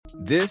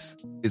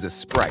This is a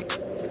Sprite.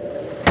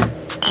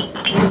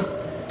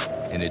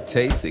 And it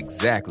tastes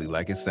exactly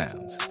like it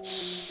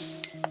sounds.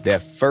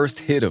 That first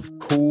hit of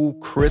cool,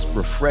 crisp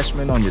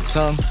refreshment on your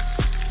tongue,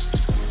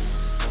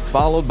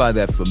 followed by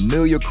that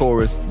familiar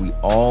chorus we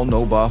all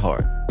know by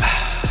heart.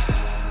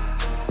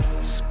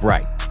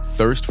 Sprite,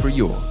 thirst for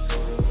yours.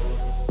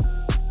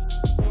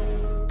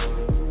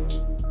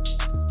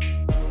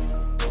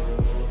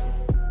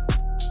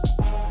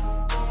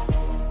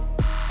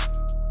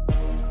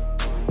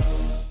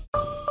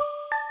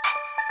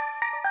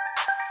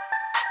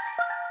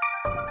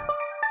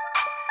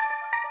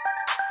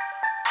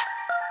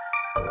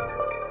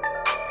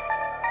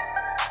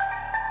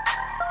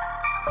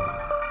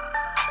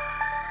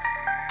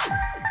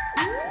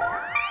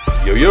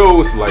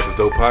 Yo, it's the Life is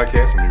Dope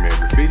podcast. I'm your man,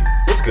 Graffiti.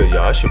 What's good,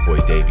 y'all? It's your boy,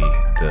 Davey,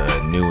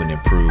 the new and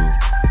improved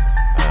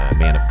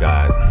man of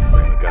God.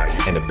 Man,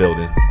 guys, in the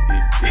building.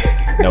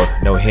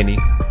 No Henny.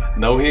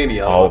 No Henny,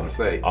 I was about to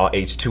say. All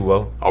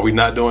H2O. Are we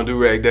not doing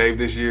Do-Rag Dave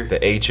this year?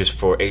 The H is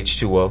for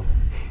H2O.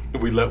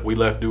 We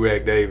left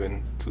Do-Rag Dave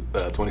in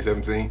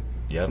 2017.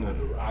 Yep.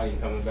 I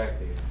ain't coming back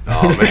to you.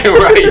 Oh, man,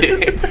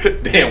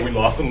 right. Damn, we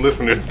lost some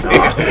listeners.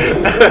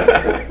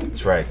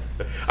 That's right.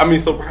 I mean,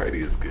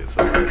 sobriety is good.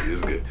 Sobriety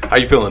is good. How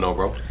you feeling, though,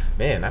 bro?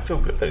 Man, I feel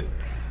good.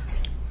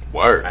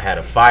 Word. I had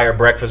a fire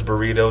breakfast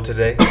burrito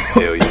today.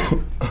 Hell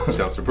yeah.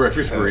 Shouts to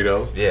breakfast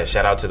burritos. Yeah,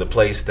 shout out to the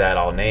place that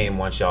I'll name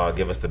once y'all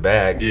give us the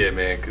bag. Yeah,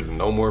 man, because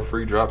no more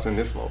free drops in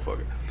this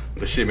motherfucker.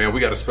 But shit, man, we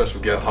got a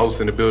special guest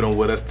host in the building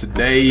with us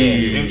today.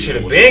 Man, dude should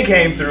have been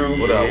came through.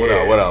 What up?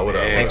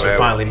 Thanks for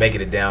finally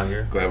making it down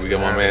here. Glad we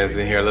got my mans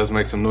in here. Let's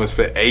make some noise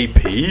for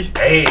AP.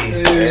 Hey.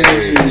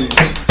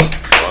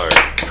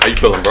 How you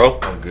feeling, bro?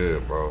 I'm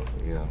good, bro.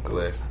 You know,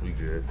 blessed. We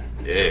good.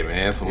 Yeah,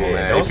 man. Don't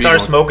AP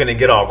start smoking and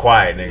get all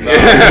quiet, nigga.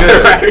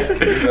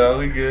 You know,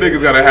 we good.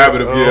 Niggas got a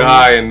habit of getting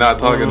high and not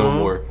talking no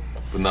more.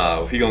 But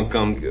nah, he gonna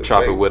come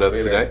chop it with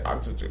us today.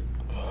 Oxygen.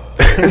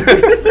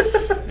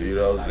 You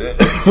know what I'm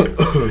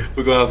saying?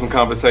 We're gonna have some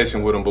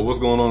conversation with him. But what's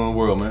going on in the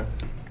world, man?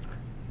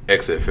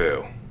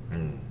 XFL.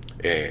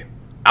 And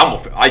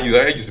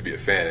I used to be a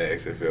fan of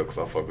XFL because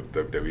I fuck with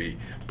WWE.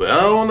 But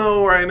I don't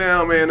know right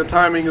now, man. The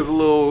timing is a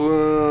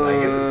little.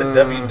 Like, is it the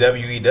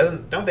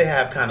WWE? Don't they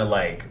have kind of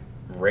like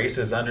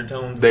racist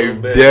undertones? They a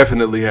little bit?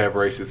 definitely have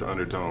racist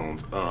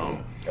undertones.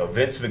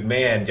 Vince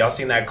McMahon, y'all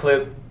seen that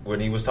clip when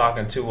he was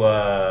talking to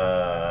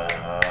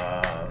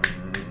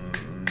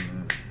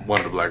one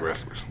of the black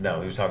wrestlers.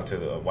 No, he was talking to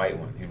the white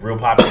one. He's a real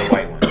popular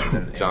white one.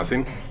 John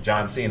Cena?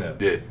 John Cena.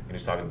 Yeah. And he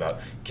was talking about,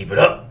 keep it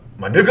up,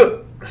 my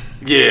nigga.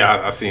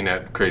 Yeah, I seen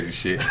that crazy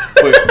shit.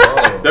 But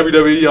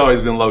WWE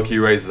always been low key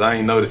racist. I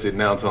ain't noticed it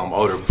now until I'm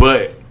older.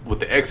 But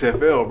with the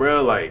XFL,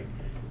 bro, like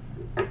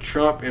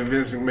Trump and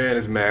Vince McMahon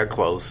is mad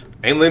close.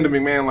 Ain't Linda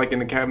McMahon like in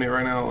the cabinet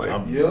right now?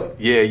 Like,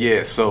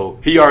 yeah. So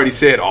he already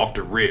said off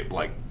the rip,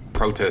 like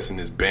protesting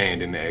is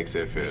banned in the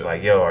XFL. He's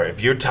like, yo, if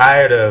you're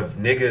tired of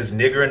niggas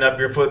niggering up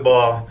your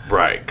football,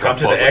 right, come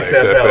to the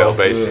XFL,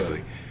 basically.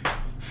 Yeah.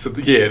 So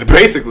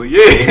basically.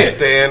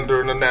 Stand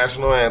during the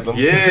national anthem.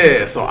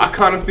 Yeah, so I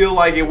kind of feel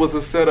like it was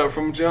a setup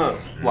from jump.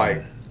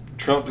 Like,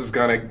 Trump just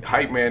kind of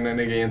hype man that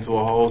nigga into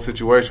a whole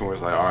situation where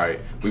it's like, all right,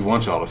 we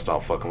want y'all to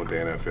stop fucking with the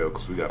NFL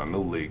because we got a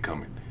new league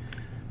coming.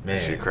 Man,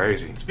 shit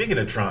crazy. Speaking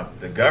of Trump,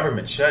 the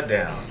government shut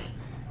down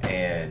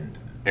and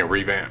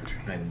revamped.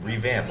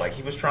 Like,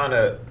 he was trying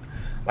to...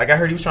 Like, I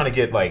heard he was trying to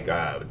get, like,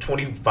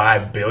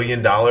 $25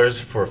 billion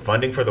for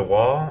funding for the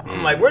wall.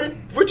 I'm like, where'd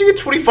you get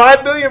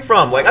 $25 billion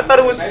from? Like, I thought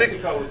it was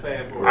Mexico was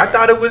paying for it. I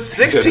thought it was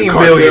 $16 billion.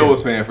 Cartel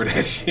was paying for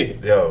that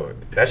shit. Yo,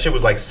 that shit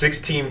was like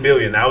 $16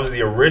 billion. That was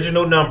the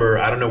original number.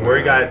 I don't know where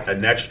he got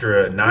an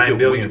extra $9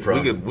 billion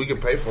from. We could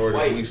pay for it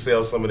if we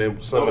sell some of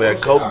that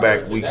coke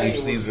back we keep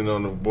seizing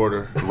on the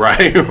border.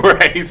 Right.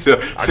 So,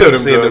 I keep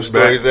seeing them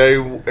stories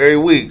every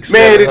week.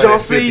 Man, did y'all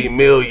see? $50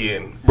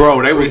 million.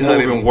 Bro, they was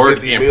moving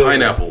work in million.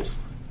 Pineapples.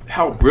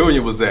 How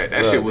brilliant was that?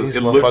 That shit was.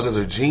 These motherfuckers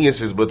are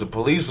geniuses, but the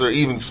police are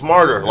even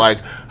smarter. Like,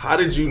 how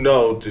did you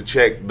know to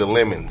check the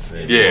lemons?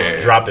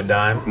 Yeah, dropped a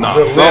dime.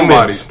 Nah,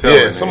 somebody's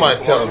telling. Yeah, somebody's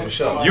telling for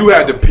sure. You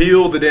had to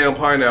peel the damn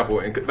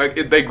pineapple, and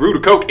like they grew the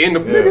coke in the.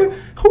 Nigga,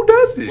 who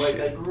does this shit?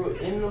 They grew it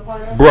in the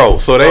pineapple. Bro,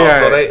 so they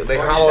had. So they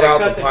hollowed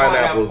out the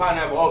pineapples.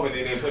 Pineapple open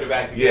and then put it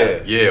back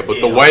together. Yeah,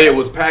 but the way it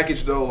was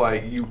packaged though,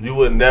 like you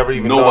would never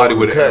even. Nobody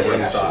would have ever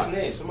That's his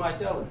name. Somebody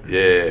tell him.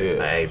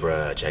 Yeah. Hey,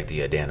 bro, check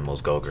the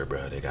Danimals Goger,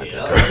 bro. They got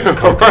the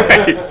coke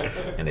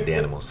and the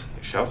Danimals.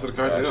 Shouts to the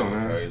cartel,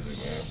 man. Crazy,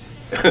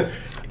 man.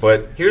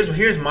 But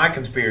here's my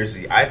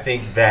conspiracy. I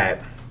think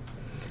that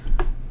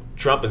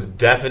Trump is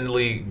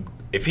definitely,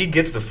 if he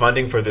gets the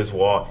funding for this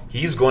wall,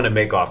 he's going to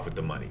make off with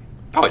the money.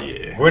 Oh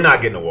yeah, we're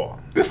not getting a wall.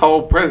 This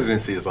whole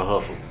presidency is a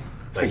hustle.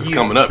 Like he's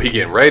coming up. He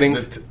getting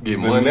ratings. Getting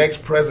money. The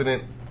next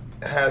president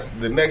has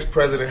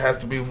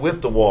to be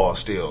with the wall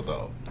still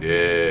though.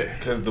 Yeah,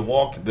 because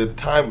the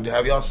time.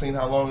 Have y'all seen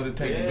how long it'll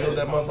take to build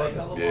that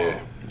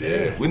motherfucker?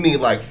 Yeah. We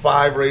need like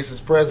 5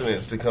 racist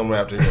presidents to come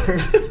after him.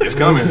 It's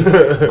coming.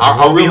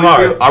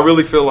 I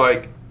really feel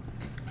like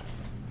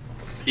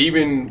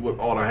even with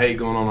all the hate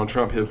going on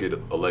Trump, he'll get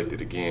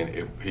elected again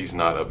if he's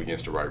not up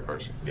against the right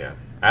person. Yeah.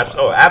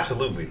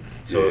 Absolutely.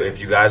 So Yeah. if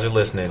you guys are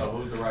listening, So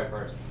who's the right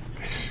person?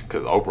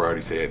 Because Oprah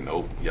already said,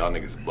 nope, y'all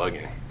niggas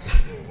bugging.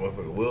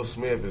 Motherfucker, Will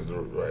Smith is the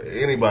right.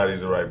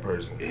 Anybody's the right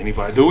person.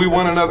 Anybody? Do we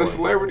want this another point.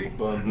 celebrity?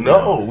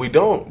 No, we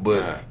don't. But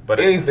Nah. But-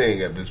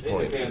 anything at this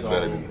point is Depends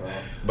better on than who, bro.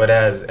 but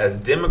as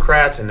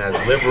Democrats and as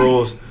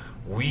liberals,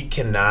 we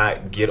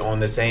cannot get on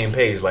the same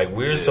page. Like,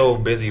 we're so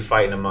busy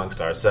fighting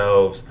amongst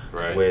ourselves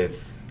Right.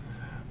 with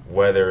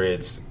whether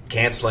it's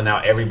canceling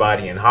out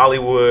everybody in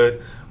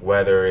Hollywood,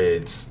 whether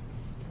it's,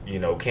 you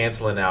know,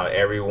 canceling out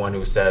everyone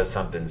who says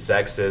something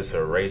sexist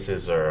or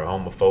racist or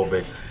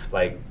homophobic.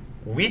 Like,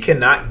 we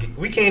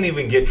can't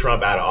even get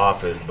Trump out of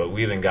office, but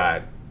we done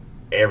got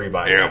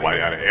everybody Out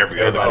of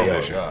every other Everybody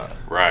position. else.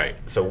 Right.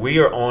 So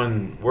we're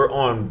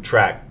on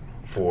track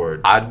for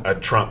a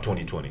Trump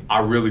 2020. I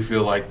really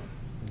feel like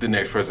the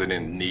next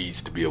president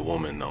needs to be a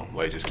woman, though.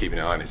 Like, just keeping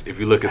it honest. If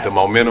you look at the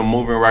momentum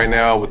moving right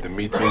now with the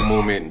Me Too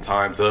movement and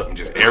Time's Up and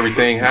just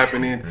everything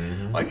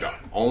happening, like, the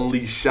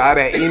only shot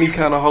at any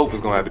kind of hope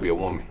is going to have to be a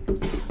woman.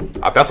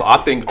 That's what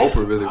I think Oprah I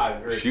really,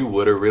 agree. she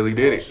would have really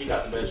did it. She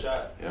got the best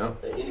shot. Yeah.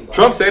 Anybody.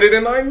 Trump said it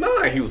in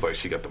 '99. He was like,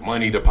 she got the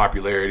money, the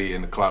popularity,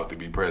 and the clout to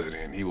be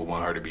president. He would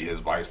want her to be his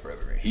vice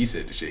president. He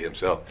said the shit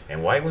himself.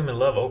 And white women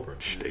love Oprah.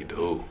 Shh, they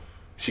do.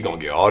 She gonna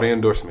get all the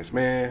endorsements,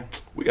 man.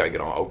 We gotta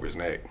get on Oprah's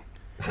neck.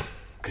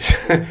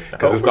 Cause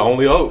it's the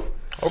only hope.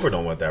 Oprah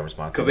don't want that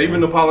responsibility. Because even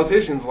the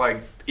politicians,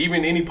 like,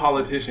 even any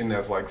politician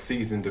that's like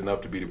seasoned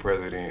enough to be the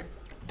president,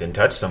 didn't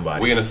touch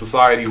somebody. we in a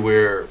society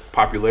where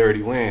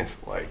popularity wins.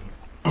 Like,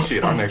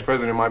 shit, our next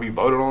president might be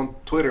voted on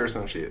Twitter or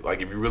some shit.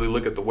 Like, if you really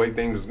look at the way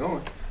things is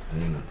going.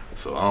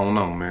 So I don't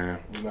know, man.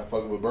 You not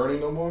fucking with Bernie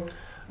no more?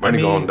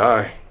 Bernie gonna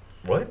die.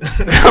 What?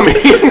 I mean,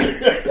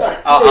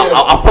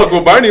 I fuck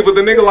with Bernie, but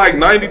the nigga like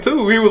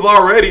 92. He was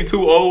already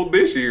too old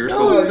this year.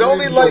 So it's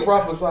only like-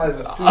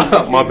 prophesizes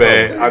too. my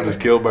bad. I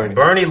just killed Bernie.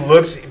 Bernie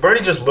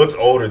just looks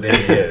older than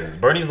he is.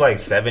 Bernie's like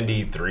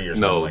 73 or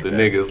something. No, like the that.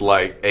 nigga's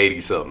like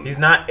 80 something. He's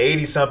not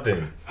 80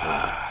 something.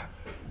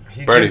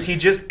 Bernie. He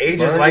just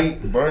ages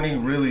like.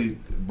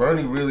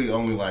 Bernie really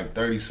only like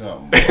 30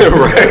 something.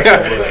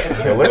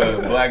 Let's-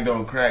 Black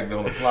don't crack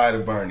don't apply to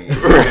Bernie. He's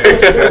been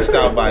stressed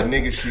out by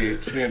nigga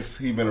shit since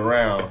he been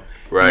around.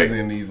 Right. He's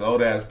in these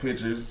old ass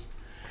pictures.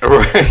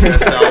 Right.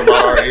 Stressed out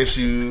about our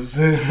issues.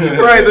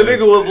 Right, the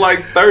nigga was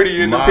like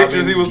 30 in the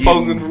pictures he was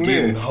posting from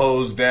getting then.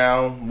 hosed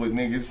down with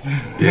niggas.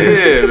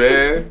 Yeah,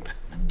 man.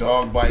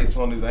 Dog bites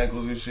on his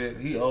ankles and shit.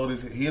 He old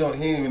as he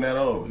ain't even that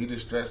old. He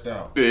just stressed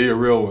out. Yeah, he a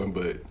real one,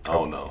 but I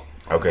don't know.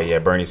 Okay, yeah,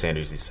 Bernie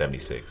Sanders is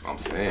 76. I'm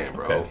saying,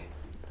 bro. Okay.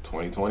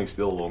 2020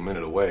 still a little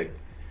minute away.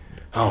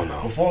 I don't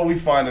know. Before we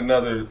find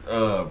another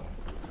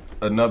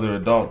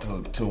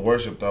adult to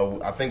worship,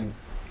 though, I think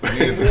we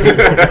as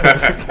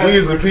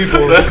a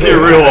people, Let's get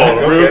real on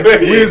it, real quick.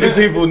 we as a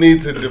people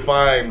need to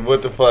define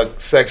what the fuck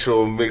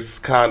sexual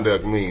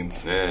misconduct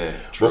means. Yeah,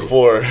 true.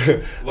 Before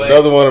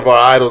another one of our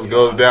idols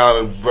goes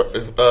down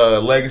and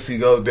legacy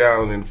goes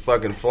down in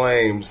fucking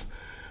flames,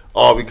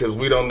 all because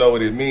we don't know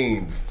what it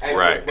means.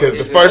 Right. Because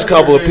the first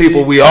couple of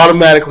people, we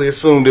automatically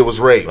assumed it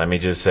was rape. Let me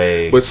just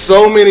say. But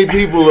so many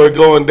people are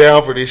going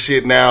down for this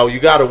shit now.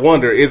 You got to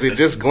wonder: is it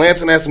just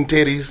glancing at some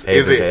titties?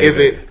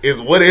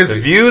 What is the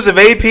it? views of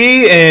AP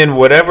and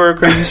whatever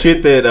crazy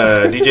shit that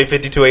DJ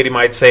 5280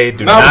 might say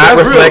do No, but not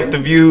that's reflect real. the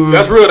views.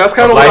 That's real. That's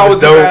kind of Life what I is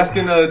was Dope. just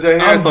asking Jay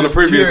Harris on the just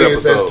previous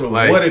curious episode. as to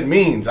Like, what it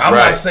means. I'm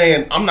Right.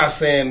 not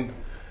saying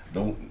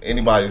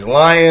anybody's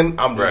lying.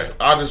 Right.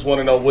 I just want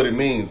to know what it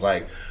means.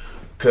 Like,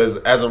 because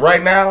as of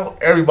right now,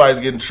 everybody's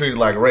getting treated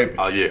like rapists.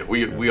 oh yeah,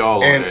 we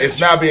all on and edge. it's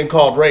not being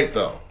called rape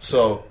though.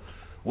 So,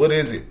 what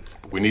is it?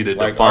 We need to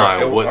Like,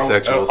 define what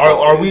sexual assault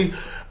are is.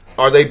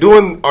 Are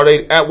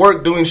they at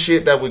work doing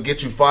shit that would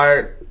get you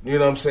fired? You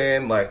know what I'm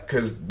saying? Like,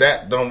 because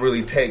that don't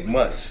really take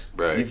much.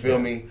 Right. You feel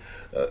me?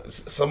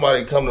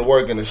 Somebody come to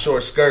work in a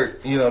short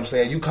skirt, you know what I'm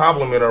saying? You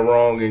compliment her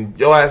wrong and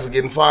your ass is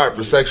getting fired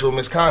for sexual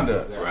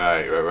misconduct.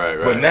 Right.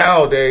 But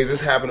nowadays,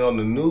 it's happening on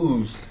the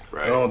news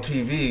Right. and on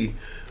TV.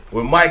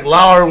 When Mike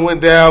Lauer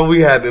went down,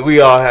 we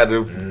all had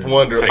to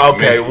wonder, Take a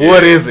okay, minute,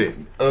 what yeah. is it?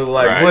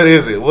 Right. What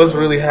is it? What's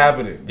really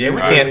happening? Yeah,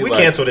 we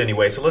canceled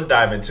anyway, so let's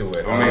dive into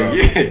it. I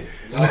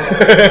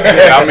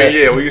mean,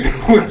 yeah. We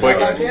Y'all got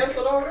fucking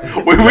canceled already?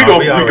 we No, gonna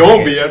we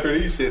already be canceled. after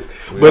these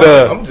shits. But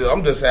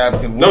I'm just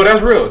asking. No,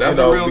 that's real. That's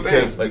you know, a real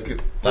because, thing.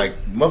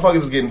 Like motherfuckers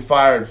is getting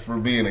fired for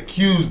being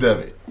accused of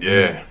it.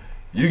 yeah,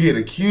 You get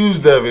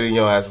accused of it and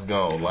your ass is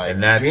gone. Like,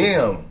 And that's-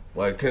 damn.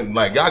 Like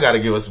y'all got to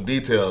give us some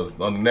details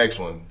on the next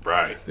one.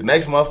 right. The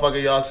next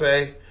motherfucker y'all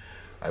say,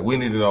 like, we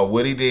need to know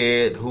what he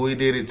did, who he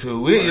did it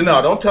to.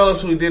 Don't tell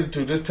us who he did it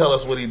to. Just tell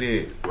us what he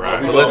did.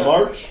 Right. So let's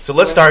march. So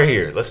let's start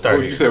here. Let's start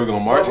Oh, here. you say we're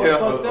gonna march? What's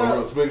Hell, fucked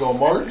up? It's been gonna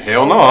march.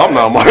 hell no, I'm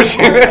not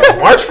marching.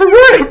 March for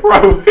what?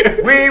 Bro,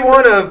 We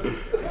want to.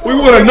 we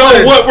want to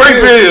know what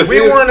rape is.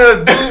 We want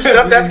to do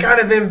stuff that's kind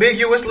of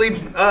ambiguously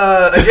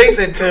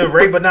adjacent to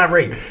rape, but not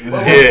rape.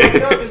 But Yeah. what's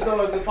fucked up is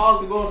though is if I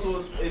was to go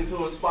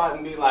into a spot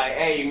and be like,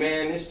 hey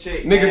man, this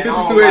chick. Nigga, man, I don't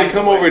 5280, like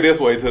come the way- over this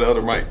way to the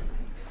other mic.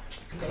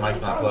 This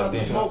mic's not plugged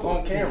in. Smoke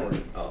on camera.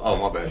 Oh,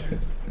 my bad.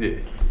 Yeah.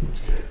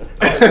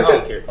 I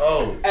don't care.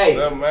 Oh, Hey.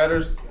 that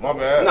matters. My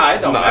bad. Nah,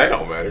 it don't Nah, matter. it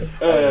don't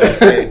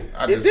matter.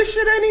 I just, This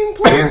shit ain't even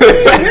playing.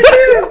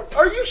 Nigga.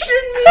 Are you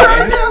shitting me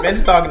right now?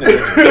 Ben's talking to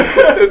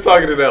me.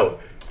 Talking to that one.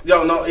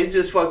 Yo, no, it's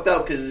just fucked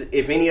up because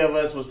if any of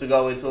us was to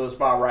go into a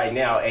spot right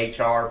now,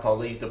 HR,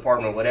 police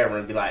department, whatever,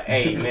 and be like,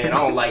 hey, man, I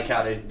don't like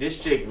how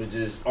this chick was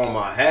just on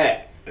my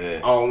hat. Yeah.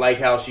 I don't like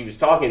how she was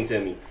talking to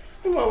me.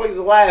 You motherfuckers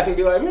will laugh and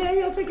be like, man,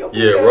 you gotta take your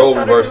Yeah, ass role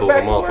out of here reversal is a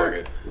back to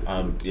work."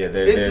 motherfucker. Yeah,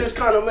 It's just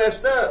kind of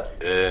messed up.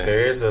 Yeah. there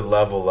is a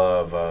level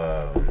of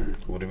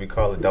what do we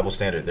call it? Double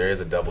standard. There is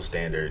a double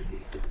standard.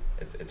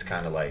 It's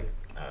kind of like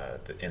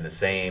in the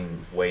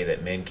same way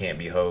that men can't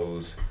be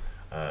hoes,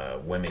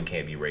 women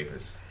can't be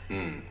rapists.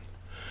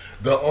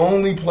 the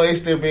only place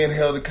they're being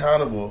held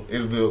accountable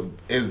is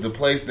the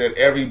place that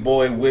every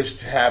boy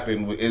wished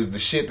happened, is the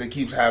shit that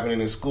keeps happening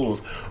in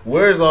schools.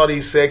 Where's all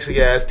these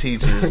sexy ass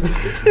teachers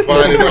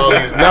finding all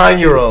these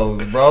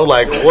 9-year-olds, bro?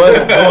 Like,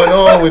 what's going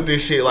on with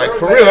this shit? Like,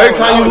 for real, every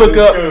time you look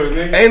up,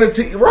 ain't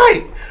a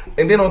right.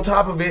 And then on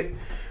top of it,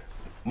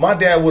 my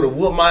dad would have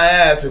whooped my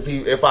ass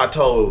if I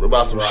told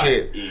about some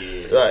shit.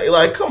 Yeah.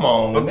 Like, come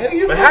on,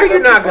 man. but how you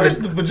not gonna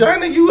the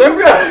vagina you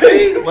ever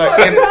see? Like,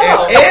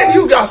 and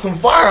you got some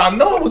fire. I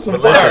know it was some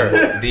fire.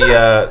 Listen,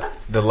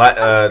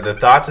 the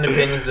thoughts and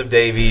opinions of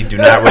Davey do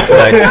not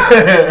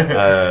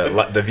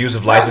reflect the views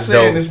of I'm Life not is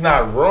saying Dope. it's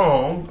not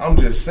wrong. I'm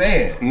just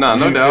saying. Nah,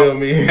 no You doubt. feel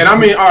me? And I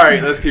mean, all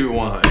right, let's keep it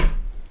 100.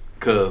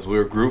 Because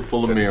we're a group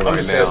full of men I'm right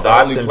just saying it's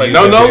now. the only place.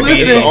 No, that- listen,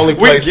 it's the only we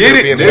place get that's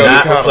it. being This Do held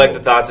not accountable. reflect the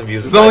thoughts and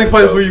views It's of the only Life is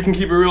place Dope. where you can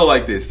keep it real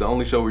like this. The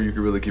only show where you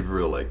can really keep it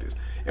real like this.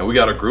 And we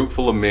got a group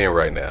full of men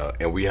right now,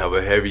 and we have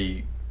a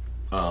heavy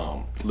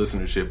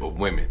listenership of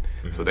women.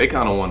 So they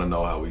kind of want to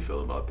know how we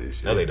feel about this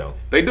shit. No, they don't.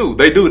 They do.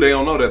 They do. They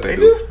don't know that they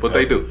do, but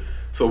they do.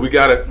 So we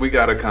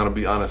gotta kind of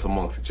be honest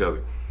amongst each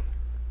other.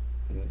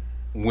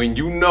 When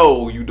you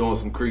know you doing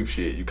some creep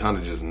shit, you kind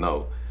of just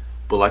know.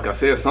 But like I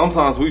said,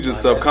 sometimes we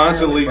just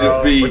subconsciously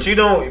just be. But you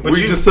don't. But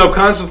we you just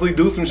subconsciously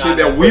do some shit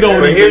that we necessarily. don't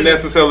But even here's-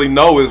 necessarily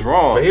know is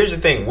wrong. But here's the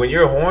thing: when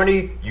you're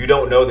horny, you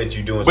don't know that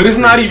you're doing. But it's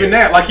not even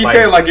that. Like he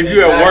said, like if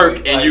you at Exactly.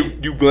 work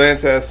and you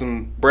glance at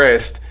some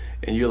breast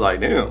and you're like,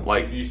 damn,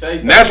 like If you say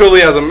something-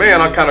 naturally as a man,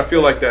 I kind of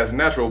feel like that's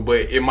natural, but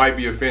it might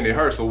be offending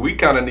her. So we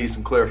kind of need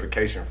some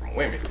clarification from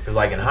women. Because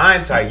like in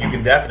hindsight, you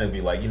can definitely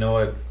be like, you know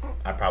what?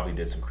 I probably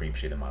did some creep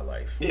shit in my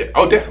life. Yeah.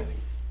 Oh, definitely.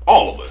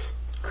 All of us.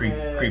 Creep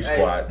hey.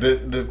 squad.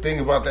 The thing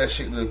about that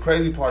shit, the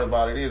crazy part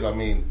about it is, I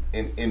mean,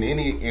 in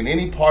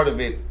any part of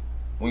it,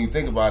 when you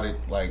think about it,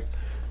 like,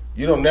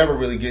 you don't never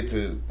really get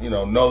to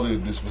know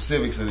the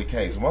specifics of the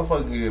case. A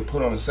motherfucker can get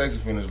put on the sex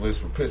offenders list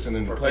for pissing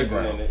in the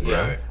playground,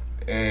 Right.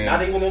 and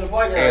Not even in the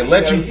playground. and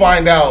let you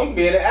find out. You,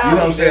 be in the You know alley,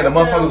 what I'm saying? The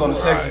downtown. motherfuckers on the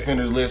sex Right.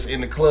 offenders list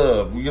in the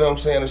club. You know what I'm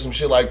saying? Or some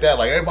shit like that.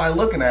 Like, everybody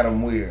looking at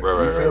them weird. Right,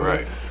 You right, feel right,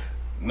 me? right.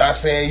 Not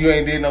saying you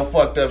ain't did no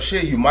fucked up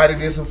shit. You might have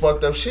did some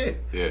fucked up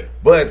shit. Yeah.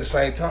 But at the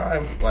same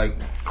time, like,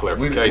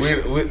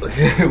 Clarification.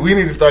 we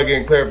need to start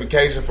getting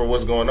clarification for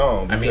what's going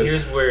on. I mean, because-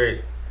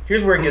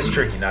 here's where it gets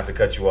tricky. Not to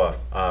cut you off.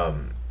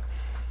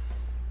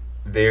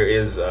 There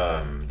is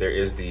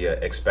the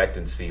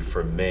expectancy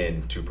for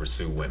men to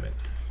pursue women.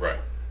 Right.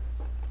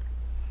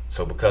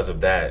 So because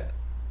of that,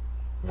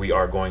 we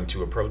are going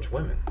to approach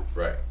women.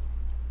 Right.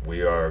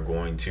 We are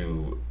going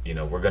to,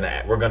 we're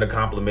gonna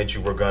compliment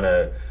you. We're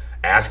gonna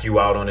ask you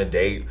out on a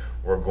date.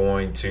 We're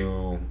going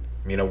to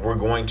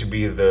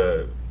be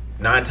the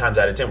 9 times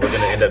out of 10. We're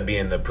gonna end up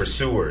being the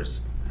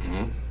pursuers.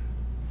 Mm-hmm.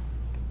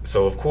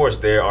 So of course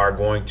there are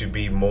going to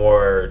be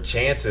more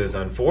chances,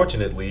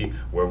 unfortunately,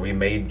 where we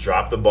may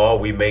drop the ball.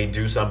 We may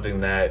do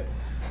something that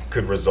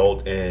could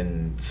result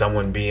in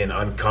someone being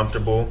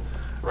uncomfortable.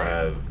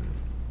 Right.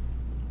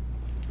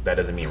 That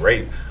doesn't mean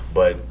rape,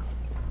 but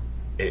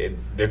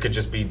there could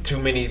just be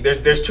too many.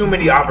 There's too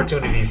many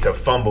opportunities to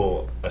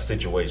fumble a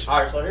situation. All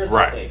right, so here's my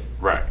Right. thing.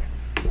 Right.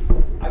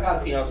 I got a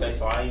fiance,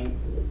 so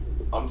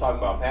I'm talking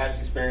about past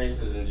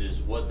experiences and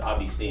just what I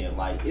be seeing.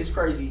 Like, it's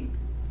crazy,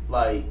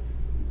 like,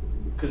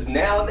 because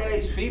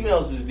nowadays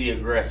females is the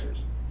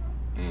aggressors.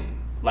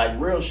 Like,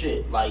 real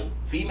shit. Like,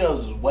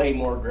 females is way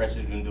more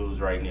aggressive than dudes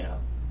right now.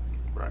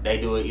 Right.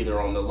 They do it either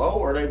on the low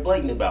or they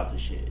blatant about the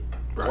shit.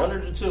 Right. One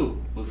of the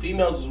two. But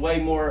females is way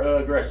more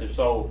aggressive.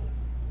 So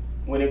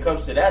when it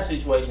comes to that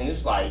situation,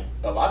 it's like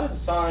a lot of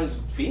the times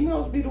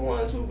females be the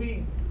ones who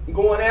be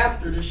going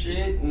after the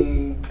shit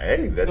and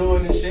Hey,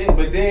 doing the shit.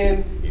 But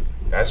then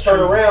that's turn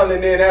true. around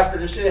and then after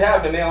the shit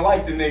happened, they don't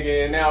like the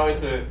nigga and now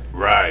it's a...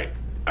 Right.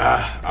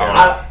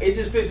 I It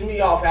just pisses me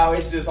off how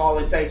it's just all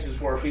it takes is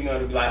for a female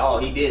to be like, oh,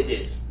 he did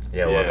this.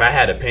 Yeah, well, Yeah. if I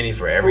had a penny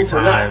for every Proof or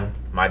time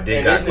not. my dick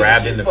And got this nigga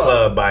grabbed in shit's the fucked.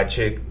 club by a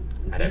chick,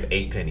 I'd have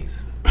 8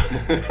 pennies.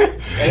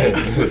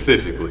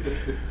 specifically.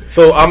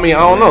 So I mean, I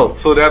don't know.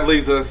 So that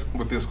leaves us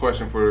with this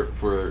question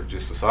for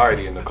just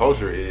society and the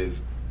culture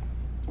is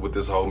with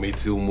this whole Me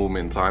Too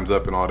movement, Time's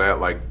Up and all that.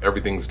 Like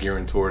everything's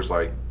gearing towards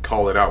like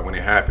call it out when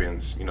it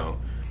happens.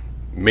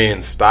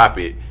 Men stop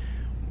it.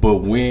 But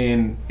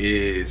when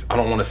is, I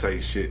don't want to say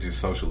shit just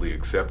socially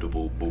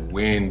acceptable, but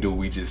when do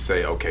we just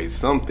say, okay,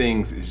 some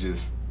things is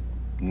just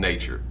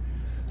nature?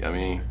 You know what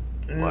I mean?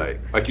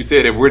 Like you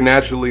said, if we're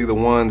naturally the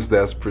ones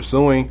that's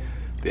pursuing,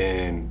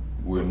 then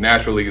we're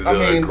naturally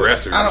the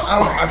aggressors. I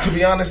don't. To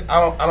be honest,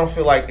 I don't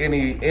feel like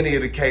any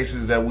of the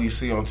cases that we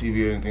see on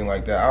TV or anything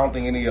like that. I don't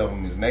think any of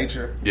them is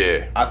nature.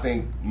 Yeah. I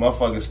think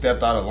motherfuckers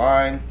stepped out of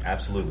line.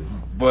 Absolutely.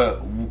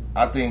 But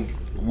I think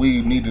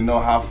we need to know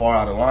how far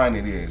out of line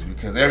it is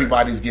because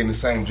everybody's getting the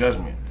same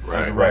judgment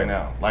as of right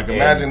now. Like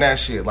imagine that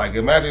shit. Like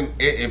imagine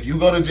if you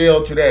go to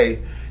jail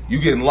today,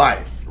 you getting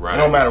life. Right. It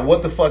don't matter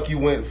what the fuck you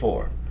went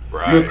for.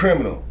 Right. You're a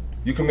criminal.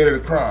 You committed a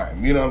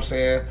crime. You know what I'm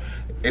saying?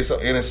 It's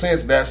in a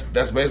sense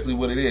that's basically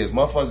what it is.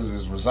 Motherfuckers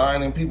is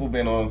resigning. People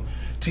been on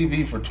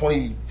TV for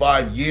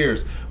 25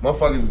 years.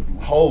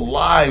 Motherfuckers' whole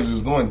lives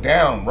is going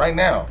down right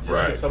now. Just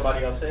because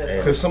somebody else said something.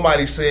 Because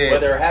somebody said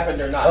whether it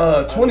happened or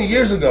not. 20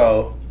 years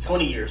ago.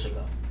 20 years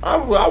ago. I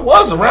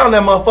was around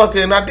that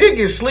motherfucker and I did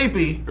get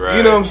sleepy. Right.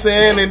 You know what I'm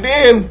saying? And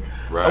then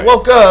Right. I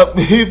woke up.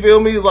 You feel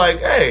me? Like,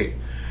 hey.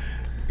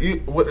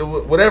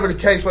 Whatever the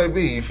case may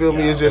be, you feel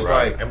me? It's just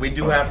like, and we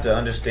do have to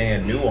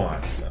understand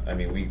nuance. I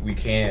mean, we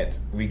can't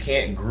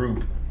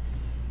group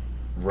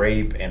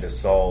rape and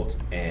assault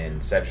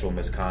and sexual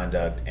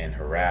misconduct and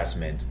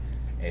harassment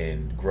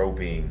and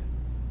groping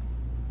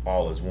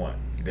all as one.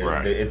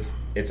 I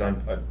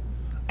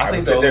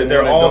think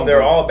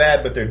they're all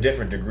bad, but they're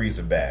different degrees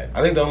of bad.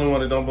 I think the only one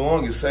that don't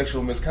belong is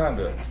sexual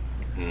misconduct.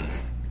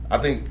 I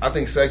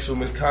think sexual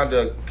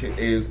misconduct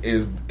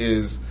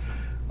is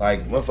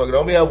like, motherfucker,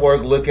 don't be at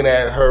work looking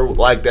at her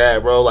like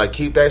that, bro. Like,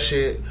 keep that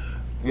shit.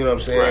 You know what I'm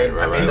saying?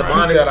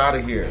 Keep that out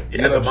of here.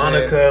 Yeah, the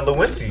Monica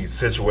Lewinsky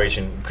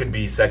situation could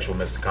be sexual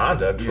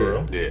misconduct for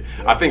real. Yeah,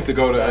 I think to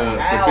go to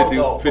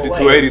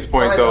 5280's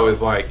point though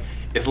is like,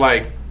 it's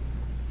like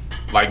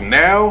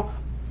now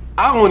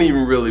I don't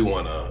even really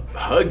want to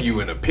hug you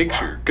in a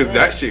picture because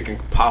that shit can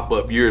pop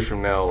up years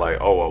from now. Like,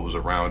 oh, I was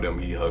around him,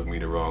 he hugged me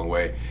the wrong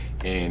way.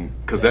 And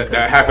because that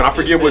happened, I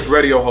forget which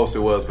radio host it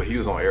was, but he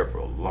was on air for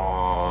a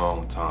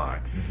long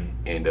time.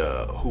 And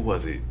who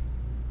was it?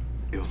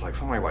 It was like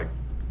somebody like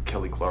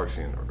Kelly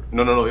Clarkson.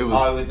 No, it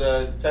was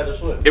Taylor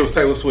Swift. It was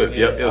Taylor Swift.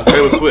 Yep, it was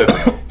Taylor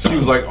Swift. She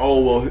was like, "Oh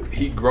well,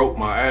 he groped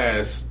my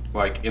ass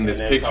like in this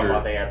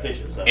picture." They had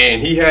pictures of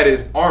and he had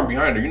his arm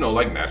behind her. You know,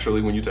 like naturally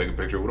when you take a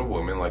picture with a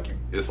woman, like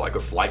it's like a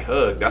slight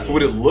hug. That's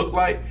what it looked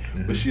like.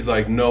 But she's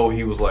like, "No,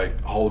 he was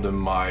like holding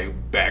my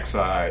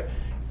backside,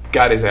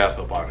 got his ass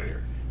up out of there."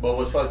 But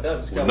what's fucked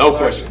up is no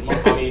question.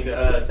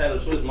 Taylor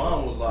Swift's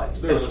mom was like,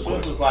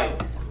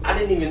 I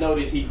didn't even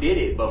notice he did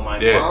it, but my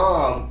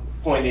mom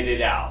pointed it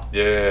out.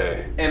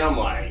 Yeah. And I'm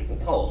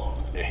like, hold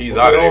on. Yeah, he's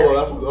out of there.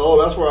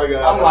 That's where I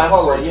got. I'm like,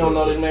 hold on, you don't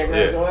know this man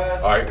grabbed your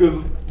ass? All right.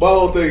 Because my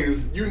whole thing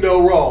is, you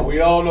know wrong.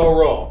 We all know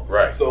wrong.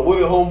 Right. So what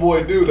did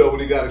homeboy do though when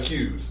he got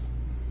accused?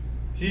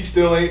 He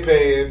still ain't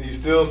paying. He's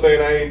still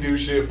saying I ain't do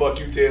shit. Fuck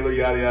you, Taylor.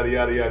 Yada yada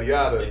yada yada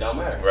yada. It don't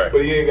matter. Right.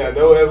 But he ain't got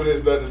no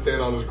evidence, nothing to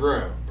stand on his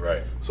ground.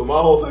 Right. So my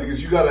whole thing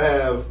is, you got to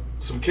have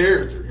some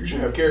character. You should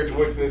have character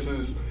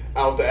witnesses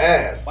out the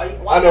ass. Why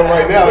I know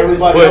right now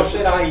everybody.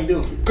 Shit I ain't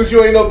do. Because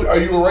you ain't know. Are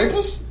you a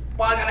rapist?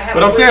 Why I gotta have?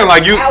 But I'm saying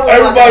like you.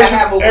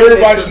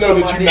 Everybody should know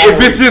that you.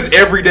 If it's just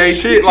everyday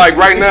shit, like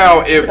right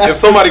now, if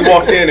somebody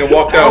walked in and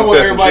walked out and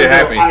said some shit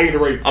happened, I ain't a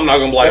rapist. I'm not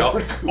gonna be like,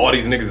 all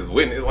these niggas is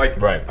witness. Like,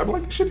 right. I'm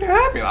like, shit can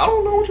happen. I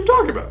don't know what you're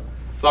talking about.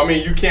 So I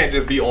mean, you can't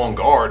just be on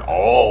guard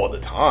all the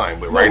time.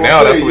 But right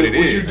now, that's what it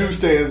is. What you do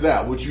stands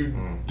out. What you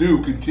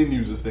do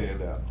continues to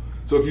stand out.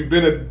 So if you've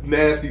been a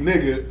nasty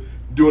nigga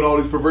doing all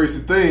these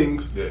perversive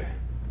things,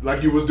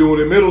 like you was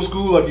doing in middle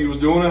school, like you was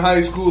doing in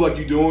high school, like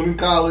you doing in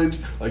college,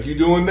 like you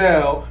doing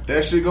now,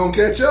 that shit gonna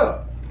catch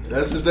up.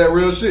 That's just that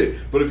real shit.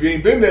 But if you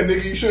ain't been that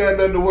nigga, you shouldn't have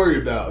nothing to worry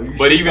about.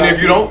 But even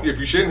if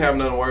you shouldn't have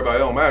nothing to worry about, it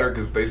don't matter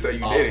because if they say you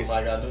did it. All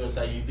I gotta do is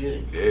say you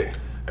did it. Yeah.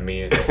 I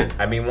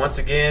mean, once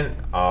again,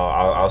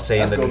 I'll say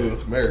in the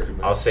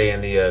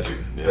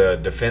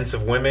defense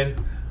of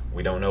women,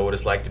 we don't know what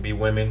it's like to be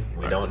women.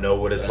 We don't know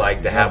what it's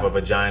like to have a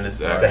vagina,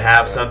 to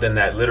have something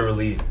that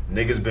literally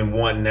niggas been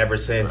wanting ever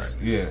since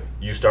you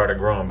started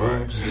growing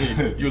boobs.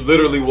 You're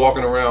literally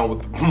walking around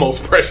with the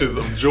most precious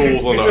of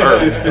jewels on the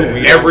earth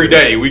every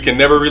day. We can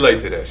never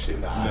relate to that shit.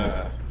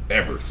 Nah.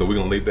 Ever. So we're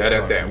going to leave that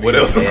at that. What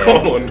else is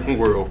going on in the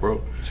world,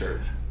 bro?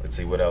 Church. Let's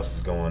see what else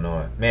is going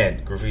on.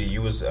 Man, Graffiti,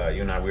 you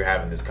and I, we were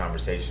having this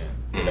conversation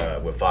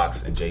with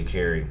Fox and Jay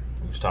Carey.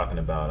 We was talking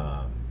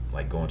about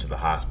like going to the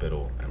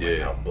hospital and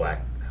like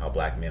how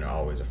black men are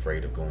always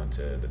afraid of going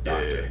to the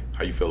doctor. Yeah.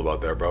 How you feel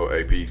about that, bro?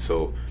 AP.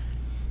 So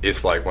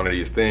it's like one of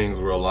these things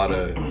where a lot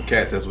of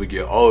cats, as we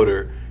get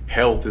older,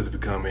 health is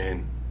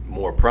becoming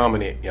more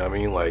prominent. You know what I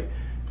mean? Like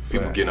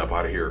people getting up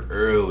out of here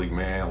early,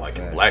 man. Like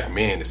in black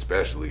men,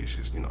 especially, it's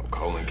just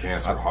colon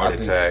cancer, heart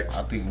attacks.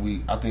 I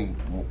think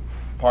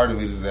part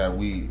of it is that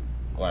we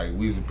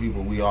as a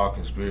people, we all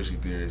conspiracy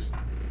theorists.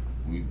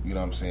 We, you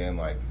know what I'm saying?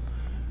 Like,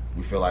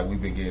 we feel like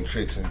we've been getting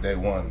tricked since day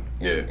one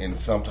in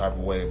some type of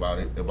way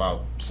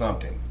about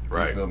something.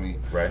 Right. You feel me?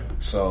 Right.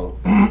 So,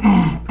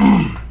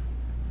 I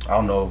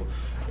don't know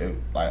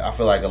like I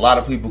feel like a lot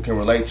of people can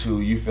relate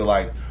to. You feel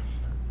like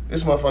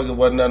this motherfucker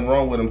wasn't nothing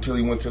wrong with him until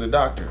he went to the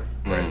doctor.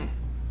 Right.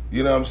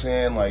 You know what I'm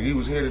saying? Like he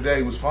was here today,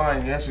 he was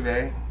fine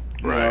yesterday.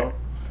 You know?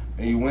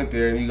 And you went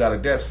there and you got a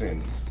death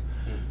sentence.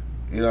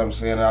 You know what I'm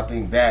saying? And I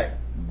think that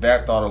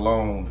thought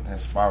alone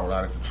has spiraled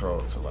out of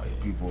control to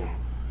like people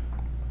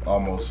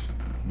almost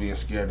being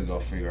scared to go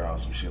figure out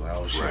some shit like,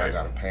 oh shit, I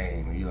got a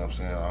pain. You know what I'm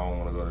saying? I don't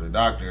want to go to the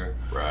doctor.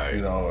 Right.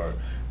 You know, or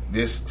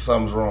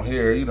something's wrong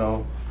here. You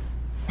know,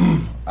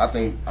 I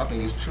think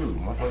it's true.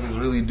 Motherfuckers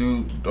really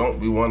don't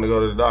be wanting to go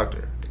to the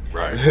doctor.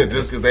 Right.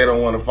 Just because they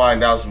don't want to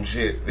find out some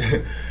shit.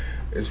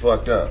 It's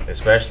fucked up.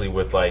 Especially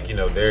with like, you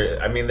know,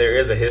 there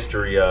is a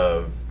history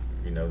of,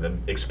 you know,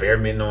 them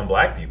experimenting on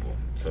black people.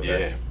 So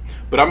that's...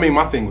 But I mean,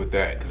 my thing with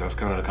that, because that's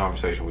kind of the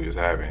conversation we was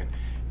having,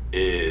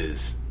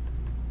 is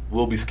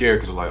we'll be scared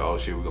because we're like, oh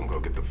shit, we're going to go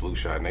get the flu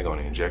shot and they're going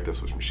to inject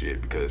us with some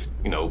shit because,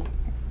 you know,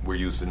 we're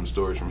used to them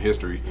stories from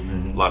history.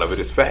 A lot of it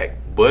is fact.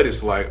 But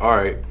it's like, all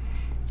right,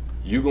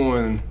 you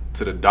going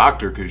to the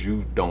doctor because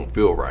you don't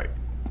feel right.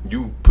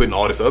 You putting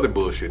all this other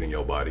bullshit in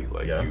your body.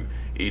 Like, you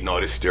eating all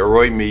this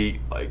steroid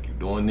meat. Like, you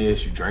doing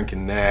this, you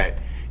drinking that.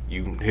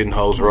 You hitting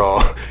hoes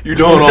raw. You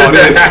doing all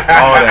this.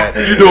 All that.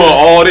 You doing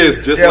all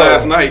this just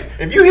last night.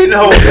 If you hitting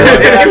hoes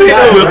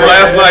Just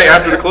last night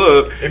after the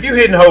club. If you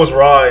hitting hoes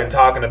raw and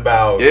talking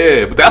about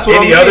but that's what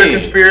any I mean. other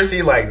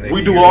conspiracy, like nigga,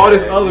 we do all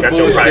this other got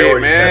your bullshit,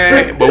 priorities man.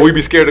 messed up. But we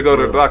be scared to go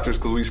to the doctors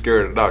because we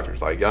scared of the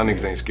doctors. Like y'all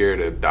niggas ain't scared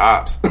of the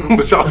ops,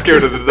 but y'all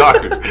scared of the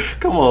doctors.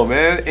 Come on,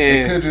 man.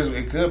 And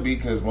it could be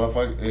because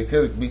motherfucker. It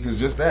could be because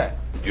just that.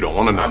 you don't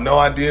want to know. I know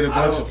I did a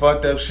bunch of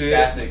fucked up shit.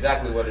 That's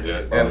exactly what it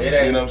is, bro. And, It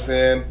ain't, you know what I'm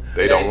saying?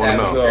 They don't want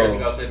to know. Scared to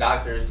go to the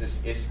doctor. It's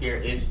just it's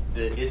scared.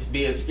 It's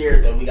being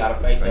scared that we gotta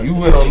face. You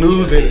went on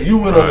news and Right.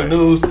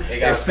 and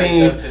gotta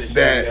seen face up to the shit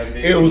that that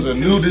it was a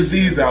new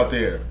disease out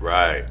there.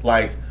 Right.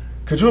 Like,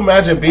 could you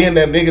imagine being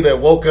that nigga that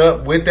woke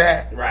up with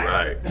that?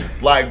 Right.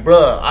 Like,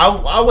 bruh,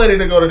 I waited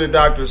to go to the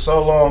doctor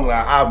so long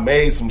that I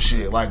made some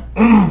shit. Like,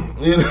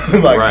 you know,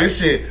 like this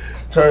shit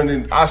turned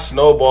in. I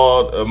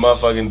snowballed a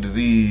motherfucking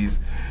disease,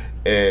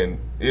 and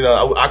you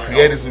know, I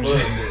created some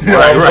shit.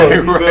 Right.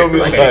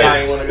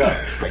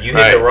 Like, you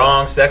hit the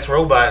wrong sex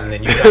robot and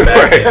then you come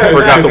back and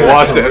Forgot to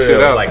wash that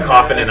shit out. like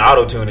coughing and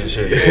auto-tune and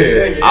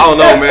shit. I don't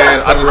know, man.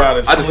 I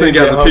just think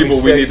as a Slim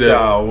people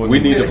we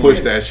need to sex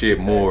push that shit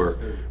more.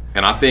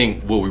 And I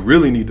think what we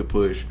really need to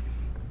push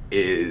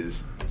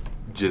is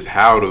just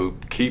how to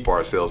keep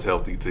ourselves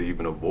healthy to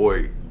even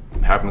avoid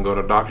having to go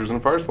to doctors in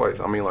the first place.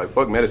 I mean, like,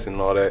 fuck medicine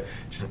and all that.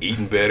 Just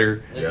eating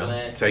better,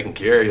 taking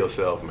care of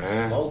yourself,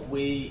 man. Smoke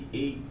weed,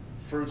 eat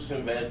fruits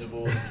and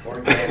vegetables,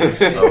 organic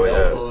shit,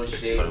 no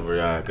bullshit.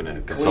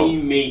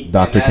 Clean meat.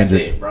 Dr. That's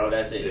Kendrick. it, bro.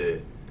 That's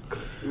it.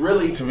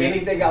 Really,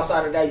 anything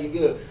outside of that, you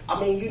good. I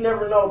mean, you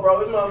never know, bro.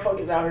 There's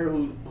motherfuckers out here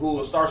who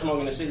will start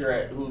smoking a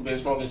cigarette, who've been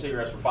smoking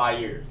cigarettes for 5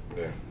 years,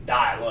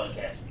 die of lung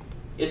cancer.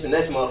 It's the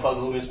next motherfucker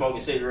who's been smoking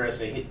cigarettes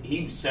and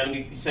he's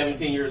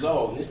 17 years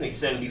old, and this nigga's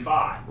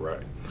 75.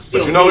 Right.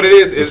 But you know what it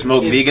is? It's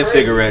smoke vegan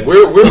cigarettes.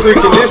 We're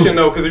pre-conditioned,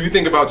 though, because if you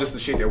think about just the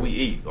shit that we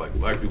eat, like,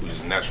 black people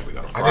just naturally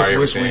got to fry I just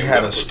wish we everything.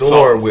 had a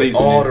store with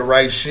all the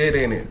right shit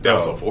in it.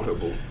 That's dog.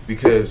 affordable.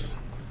 Because,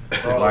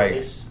 Bro,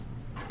 like,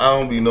 I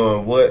don't be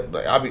knowing what.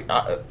 Like,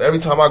 every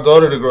time I go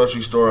to the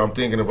grocery store, I'm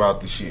thinking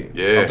about the shit.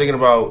 Yeah. I'm thinking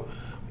about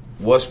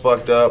what's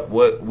fucked up,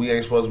 what we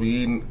ain't supposed to be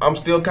eating. I'm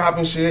still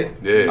copping shit.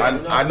 Yeah.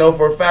 I know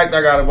for a fact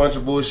I got a bunch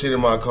of bullshit in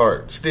my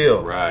cart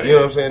still. Right. You know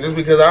what I'm saying? Just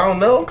because I don't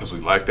know. Because we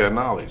like that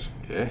knowledge.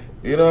 Yeah.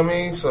 You know what I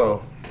mean?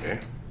 So,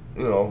 Yeah.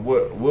 you know,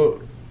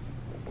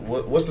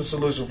 what's the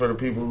solution for the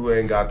people who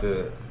ain't got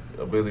the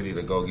ability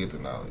to go get the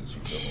knowledge?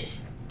 You feel me?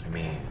 I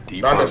mean,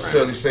 Not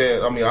necessarily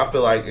saying. I mean, I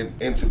feel like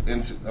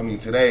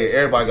today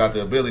everybody got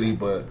the ability,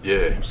 but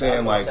I'm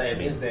saying like in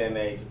this day and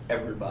age,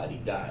 everybody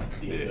got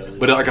the ability.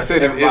 But like I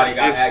said, everybody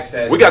got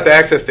access. We got the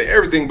access to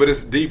everything, but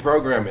it's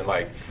deprogramming.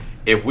 Like,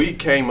 if we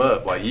came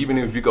up, like, even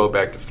if you go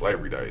back to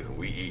slavery days, and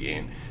we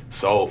eating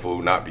soul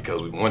food not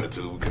because we wanted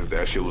to, because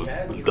that shit was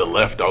the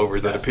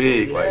leftovers of the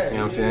pig. Like, you know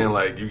what I'm saying?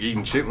 Like, you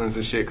eating chitlins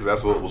and shit because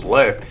that's what was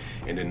left.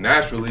 And then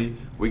naturally,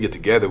 we get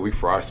together, we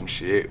fry some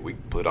shit, we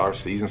put our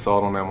seasoned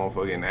salt on that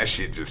motherfucker, and that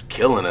shit just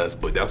killing us.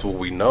 But that's what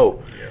we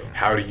know.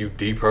 How do you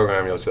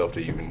deprogram yourself to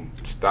even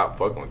stop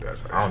fucking with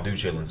that? I don't do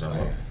chitlins no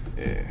more.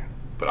 Yeah.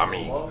 But I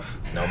mean,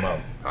 no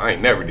more. I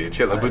ain't never did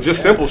chitlins, but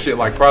just simple shit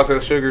like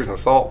processed sugars and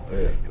salt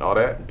and all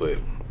that. But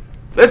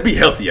let's be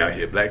healthy out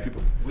here, black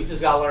people. We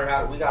just gotta learn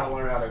how. We gotta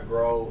learn how to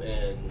grow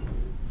and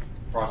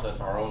process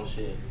our own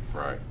shit.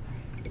 Right.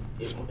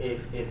 If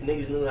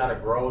niggas knew how to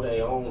grow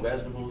their own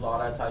vegetables, all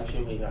that type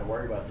shit, we ain't gotta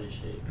worry about this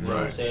shit. You know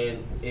what I'm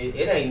saying?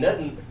 It ain't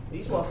nothing.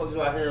 These motherfuckers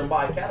go out here and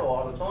buy cattle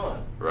all the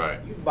time. Right.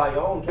 You can buy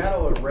your own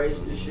cattle and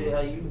raise this shit how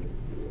you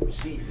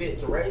see fit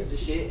to raise the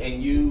shit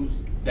and use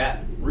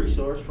that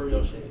resource for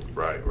your shit.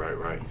 Right.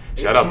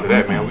 Shout out to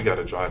that, man. We got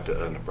to drive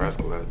to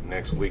Nebraska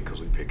next week because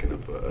we picking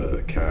up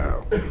a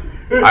cow.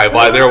 I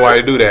advise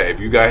everybody to do that. If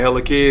you got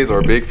hella kids or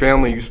a big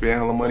family, you spend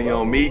hella money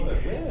on meat,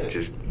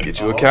 just get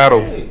you a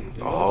cattle.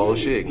 Oh,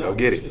 shit. Go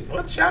get it.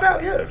 What? Shout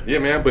out, Yeah,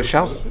 man. But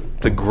shouts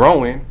to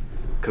growing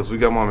because we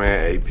got my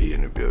man AP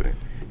in the building.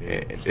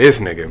 And this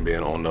nigga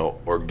been on the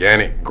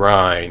organic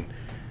grind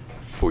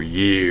for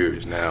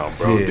years now,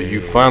 bro. Yeah. Do you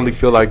finally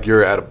feel like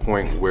you're at a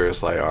point where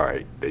it's like, all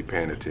right, they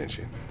paying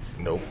attention?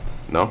 Nope.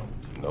 No?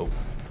 Nope.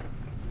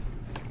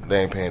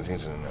 They ain't paying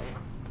attention enough.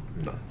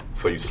 No.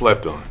 So you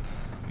slept on?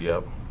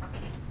 Yep.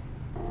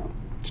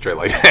 Straight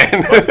like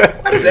that.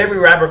 Why does every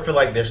rapper feel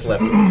like they're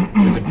slept on?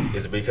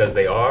 Is it because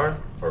they are,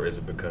 or is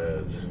it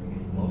because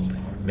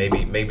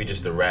maybe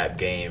just the rap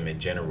game in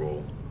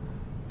general?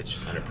 It's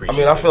just unappreciated.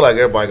 I mean, I feel like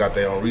everybody got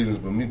their own reasons,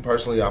 but me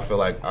personally, I feel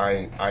like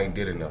I ain't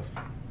did enough.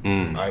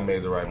 I ain't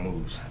made the right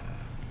moves.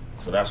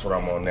 So that's what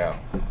I'm on now.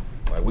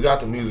 Like, we got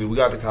the music, we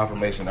got the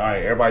confirmation. All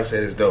right, everybody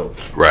said it's dope.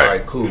 Right. All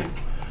right, cool.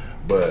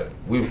 But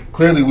we've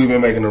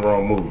been making the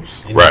wrong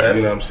moves. Right. You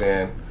know what I'm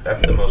saying?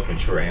 That's the most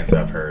mature answer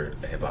I've heard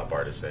a hip hop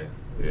artist say.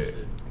 Yeah.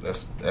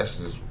 That's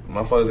just,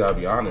 motherfuckers gotta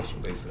be honest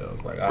with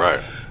themselves. Like,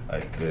 Right.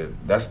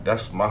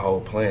 That's my whole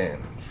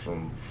plan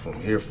from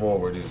here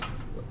forward is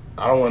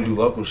I don't want to do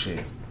local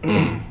shit.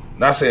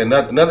 Not saying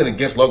nothing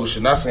against local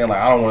shit. Not saying like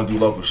I don't want to do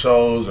local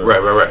shows or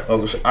Right.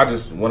 local shit. I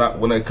just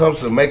when it comes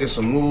to making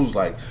some moves,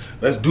 like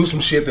let's do some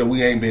shit that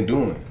we ain't been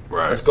doing.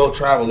 Right. Let's go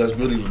travel. Let's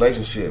build these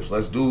relationships.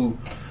 Let's do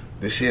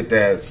the shit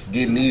that's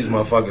getting these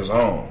motherfuckers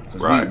on.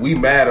 Because Right. we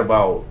mad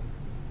about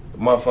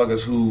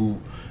motherfuckers who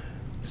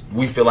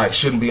we feel like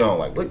shouldn't be on.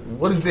 Like, look,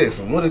 what is this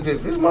and what is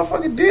this? This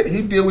motherfucker did.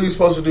 He did what he's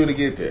supposed to do to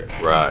get there.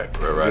 Right. At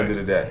the end of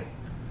the day,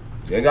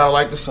 you ain't gotta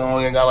like the song,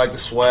 you ain't gotta like the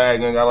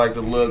swag, you ain't gotta like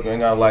the look, you ain't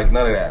gotta like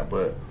none of that.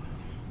 But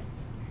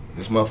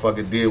this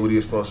motherfucker did what he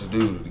was supposed to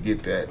do to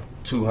get that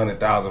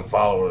 200,000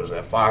 followers,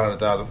 that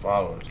 500,000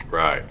 followers.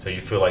 Right. So you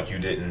feel like you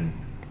didn't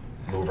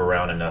move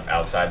around enough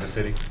outside the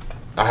city?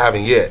 I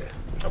haven't yet.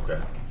 Okay.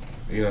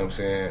 You know what I'm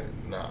saying?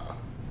 Nah.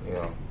 You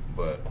know,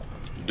 but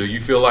Do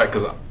you feel like,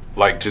 because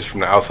like just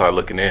from the outside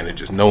looking in and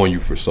just knowing you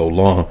for so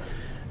long,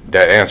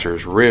 that answer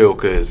is real?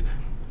 Because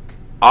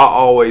I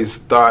always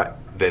thought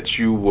that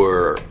you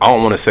were, I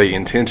don't want to say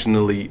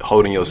intentionally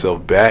holding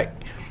yourself back,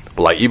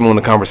 but like even when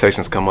the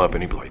conversations come up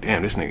and he be like,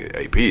 damn, this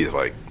nigga AP is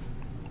like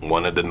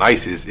one of the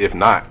nicest, if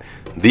not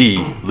the,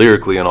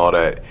 lyrically and all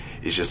that,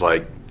 it's just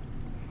like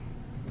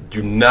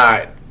you're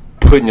not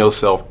putting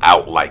yourself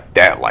out like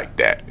that.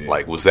 Yeah.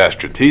 Like, was that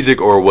strategic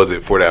or was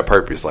it for that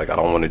purpose? Like, I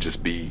don't want to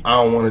just be, I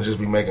don't want to just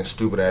be making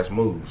stupid ass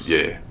moves.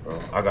 yeah,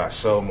 Bro, I got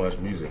so much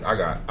music. I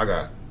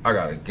got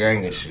a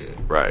gang of shit.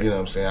 Right. You know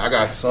what I'm saying? I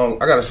got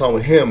a song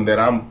with him that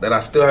I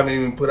still haven't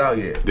even put out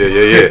yet.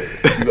 yeah.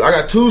 I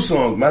got 2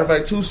 songs. Matter of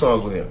fact, 2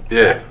 songs with him.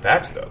 Yeah.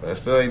 Facts though. That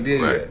still ain't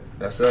did Right. yet.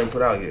 That still ain't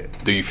put out yet.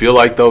 Do you feel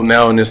like, though,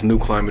 now in this new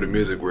climate of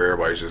music where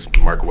everybody's just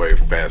microwave,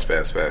 fast,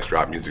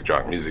 drop music,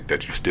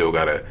 that you still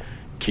got to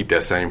keep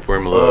that same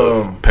formula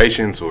of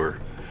patience, or?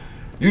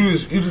 You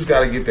just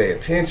got to get their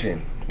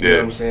attention. You know Yeah.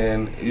 what I'm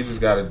saying? You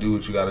just got to do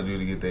what you got to do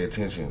to get their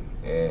attention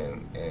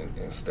and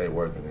stay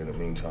working in the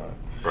meantime.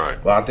 Right.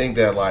 But I think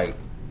that, like,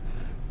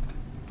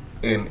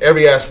 in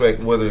every aspect,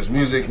 whether it's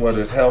music,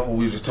 whether it's health, what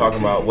we were just talking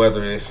about,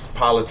 whether it's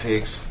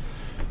politics,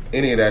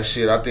 any of that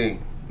shit, I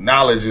think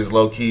knowledge is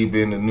low key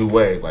been the new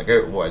wave. Like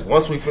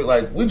once we feel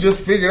like we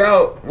just figured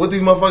out what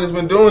these motherfuckers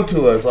been doing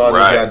to us all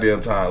Right. this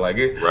goddamn time. Like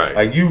it, Right.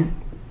 like you,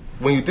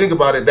 when you think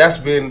about it, that's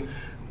been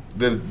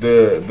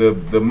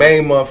the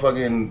main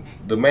motherfucking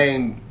the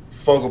main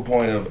focal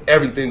point of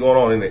everything going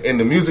on in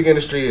the music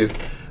industry is.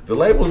 The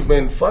label's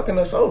been fucking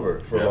us over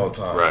for a long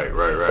time. Right.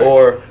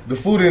 Or the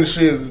food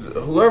industry is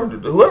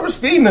whoever's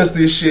feeding us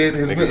this shit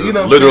has been, Niggas you know, is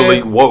what I'm literally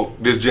saying?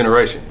 woke this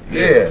generation.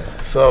 Yeah.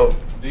 So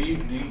Do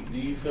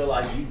you feel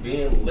like you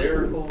being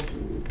lyrical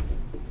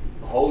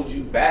holds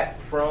you back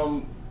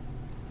from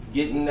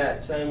getting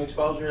that same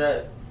exposure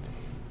that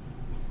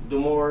the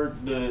more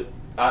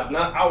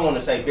I want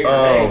to say bigger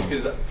names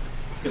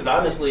because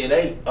honestly it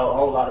ain't a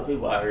whole lot of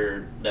people out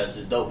here that's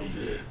as dope as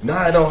you is. nah,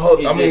 I don't hold.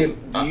 It's I mean,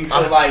 just, do you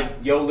feel like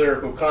your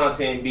lyrical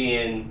content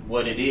being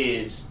what it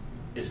is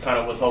kind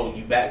of what's holding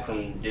you back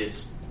from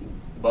this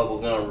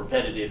bubblegum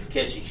repetitive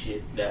catchy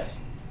shit that's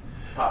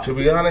popular?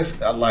 to be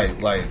honest,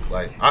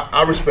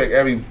 I respect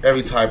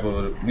every type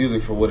of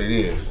music for what it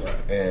is,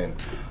 and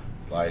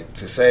like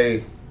to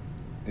say,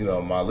 you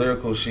know, my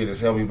lyrical shit has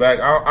held me back.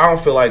 I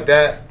don't feel like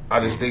that. I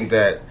just think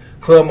that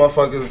club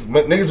motherfuckers,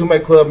 niggas who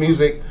make club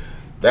music.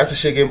 That's the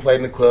shit getting played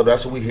in the club.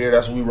 That's what we hear.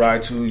 That's what we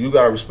ride to. You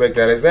gotta respect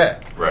that as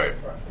that. Right.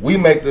 We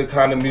make the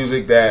kind of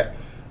music that,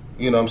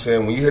 you know what I'm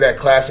saying, when you hear that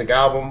classic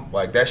album,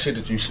 like that shit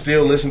that you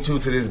still listen to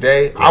this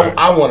day, Right.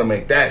 I want to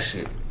make that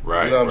shit.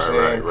 Right. You know what I'm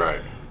saying?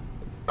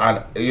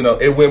 Right.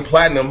 It went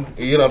platinum.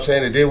 You know what I'm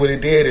saying? It did what it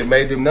did. It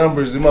made them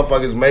numbers. Them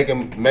motherfuckers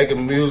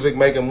making music,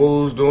 making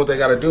moves, doing what they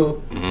gotta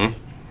do.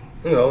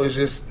 Mm-hmm. You know, it's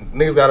just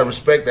niggas gotta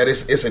respect that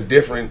it's a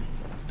different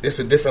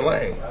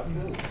lane.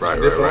 Right.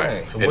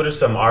 Lane. So what are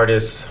some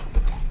artists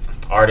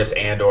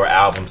and or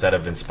albums that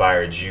have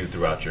inspired you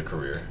throughout your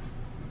career?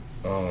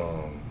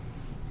 The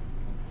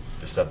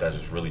stuff that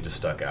just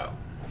stuck out.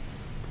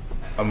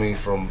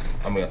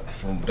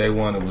 From day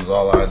one, it was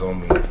All Eyes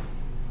on Me.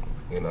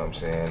 You know what I'm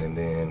saying? And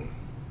then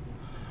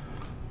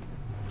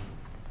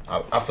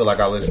I feel like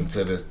I listen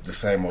to the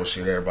same old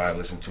shit everybody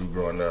listened to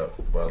growing up,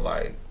 but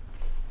like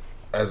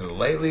as of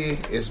lately,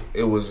 it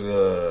was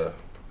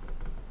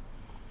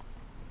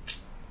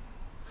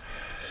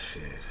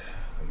shit.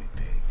 Let me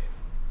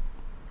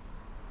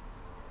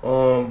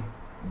think.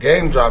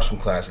 Game dropped some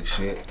classic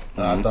shit.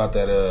 I thought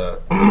that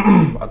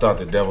I thought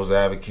the Devil's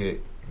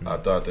Advocate. I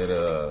thought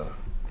that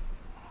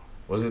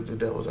was it the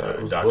Devil's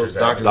Advocate? Doctor's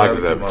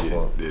Advocate. My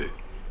fault. Yeah.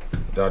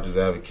 Doctor's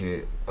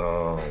Advocate.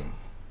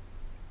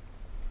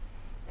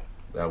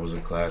 That was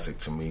a classic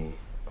to me.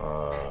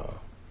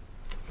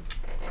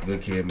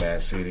 Good Kid,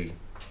 Mad City.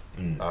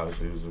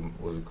 Obviously,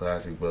 was a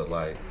classic, but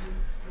like,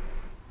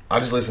 I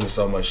just listen to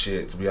so much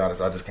shit. To be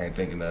honest, I just can't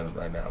think of nothing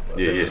right now. But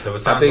Yeah. So it I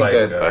sounds think like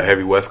that A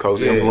heavy West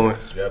Coast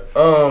influence. Yep.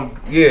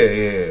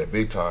 Yeah,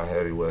 big time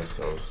heavy West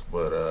Coast.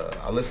 But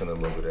I listen to a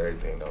little bit of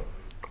everything though.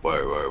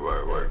 Right.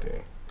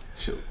 Everything.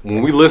 Shit.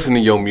 When we listen to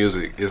your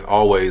music, it's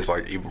always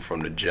like, even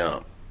from the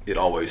jump, it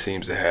always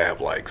seems to have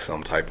like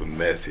some type of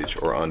message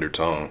or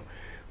undertone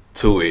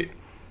to it.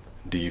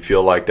 Do you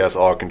feel like that's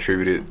all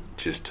contributed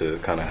just to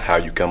kind of how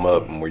you come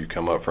up and where you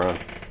come up from?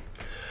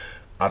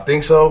 I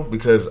think so,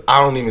 because I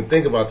don't even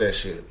think about that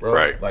shit, bro.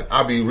 Right. Like,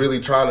 I be really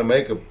trying to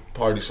make a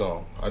party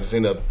song. I just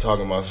end up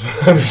talking about some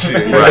other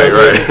shit. You know Right,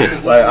 what I'm saying?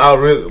 right. Like, I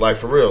really, like,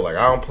 for real, like,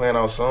 I don't plan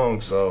out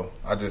songs, so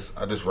I just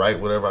write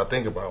whatever I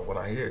think about when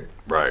I hear it.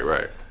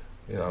 Right.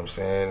 You know what I'm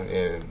saying?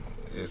 And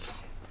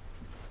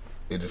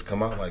it just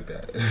come out like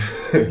that.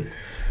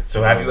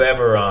 So have you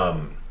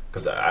ever,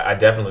 because I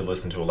definitely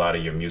listen to a lot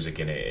of your music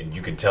in it, and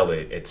you can tell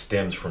it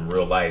stems from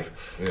real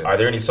life. Yeah. Are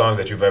there any songs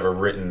that you've ever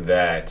written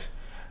that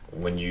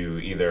when you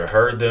either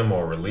heard them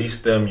or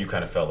released them, you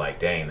kind of felt like,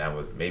 dang, that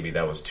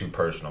was too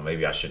personal.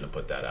 Maybe I shouldn't have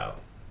put that out.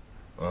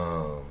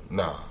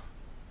 Nah.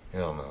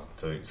 Hell no.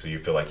 So you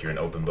feel like you're an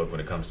open book when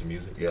it comes to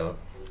music? Yeah.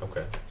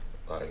 Okay.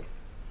 Like,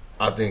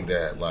 I think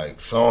that, like,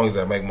 songs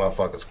that make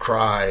motherfuckers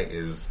cry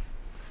is...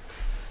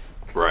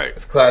 Right.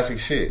 It's classic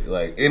shit.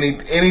 Like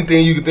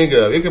anything you can think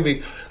of. It could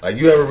be like,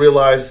 you ever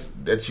realize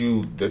that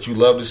you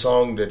loved a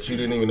song that you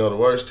didn't even know the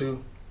words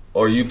to,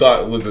 or you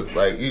thought was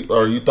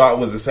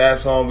a sad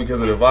song because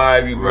of the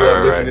vibe you grew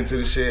up listening to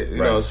the shit.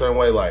 You know, a certain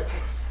way. Like,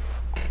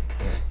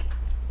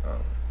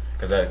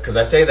 because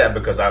I say that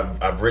because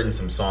I've written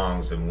some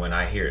songs, and when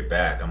I hear it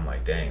back, I'm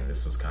like, dang,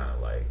 this was kind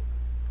of like.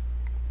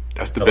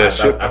 That's the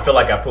best shit. I feel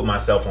like I put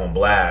myself on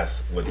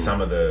blast with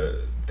some of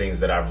the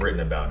things that I've written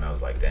about, and I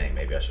was like, dang,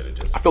 maybe I should have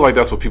just. I feel like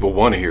that's what people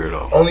want to hear,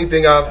 though. Only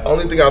thing I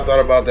thought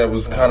about that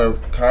was kind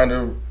of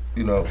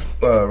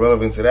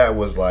relevant to that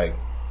was like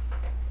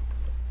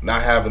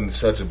not having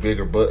such a big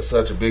buzz.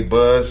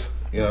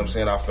 You know what I'm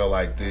saying? I felt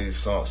like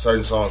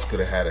certain songs could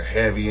have had a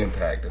heavy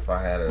impact if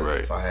I had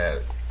a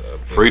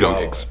Freedom,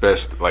 following.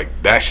 especially like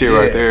that shit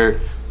right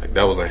there. Like,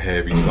 that was a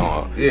heavy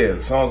song. Yeah,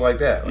 songs like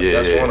that. Like,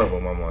 that's yeah. one of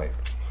them. I'm like,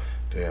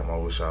 damn, I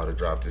wish I would have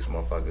dropped this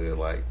motherfucker,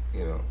 like,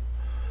 you know.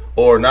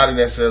 Or not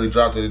necessarily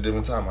dropped it at a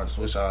different time. I just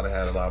wish I would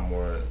have had a lot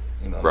more,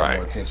 a lot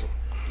more attention.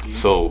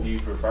 Do you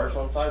prefer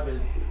some type of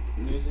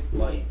music,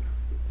 like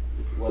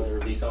whether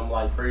it be something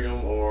like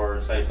Freedom or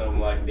say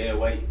something like Dead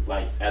Weight,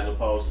 like as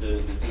opposed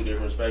to the two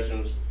different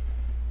spectrums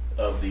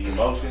of the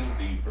emotions?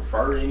 Do you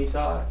prefer any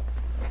side?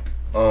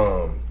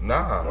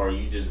 Nah. Or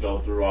you just go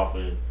through off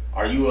of?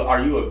 Are you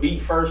a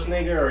beat first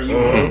nigga, or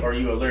are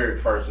you a lyric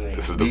first nigga?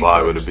 This is the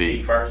vibe of the beat.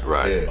 Beat first,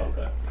 Right? Yeah.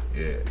 Okay.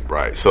 Yeah.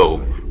 Right. So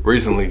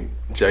recently,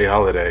 Jay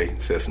Holiday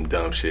said some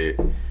dumb shit.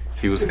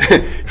 He was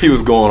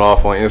going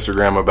off on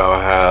Instagram about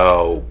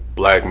how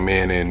black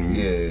men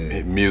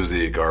in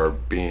music are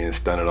being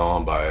stunted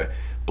on by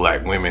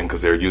black women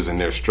because they're using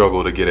their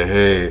struggle to get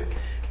ahead,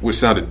 which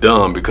sounded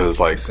dumb because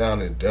It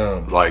sounded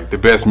dumb. like the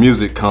best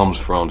music comes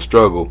from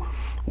struggle,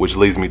 which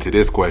leads me to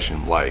this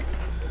question: like,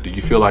 do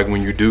you feel like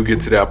when you do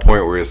get to that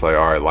point where it's like,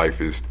 all right, life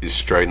is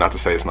straight, not to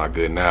say it's not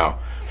good now,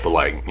 but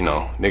like,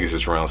 niggas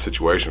is around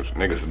situations,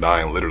 niggas is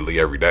dying literally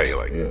every day,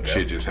 like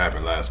shit just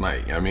happened last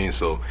night, you know what I mean?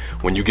 So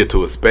when you get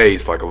to a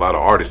space, like a lot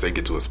of artists, they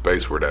get to a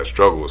space where that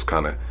struggle is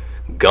kind of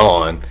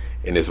gone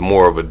and it's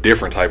more of a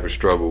different type of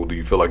struggle. Do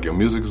you feel like your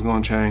music is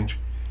going to change?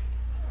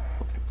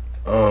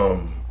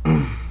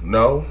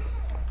 No.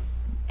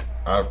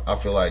 I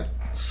feel like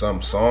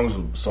some songs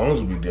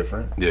will be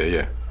different.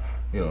 Yeah.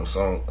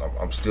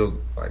 I'm still,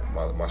 like,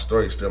 my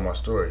story is still my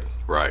story.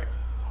 Right.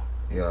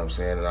 You know what I'm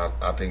saying? And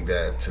I think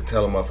that to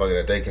tell a motherfucker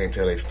that they can't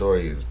tell their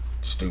story is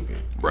stupid.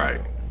 Right.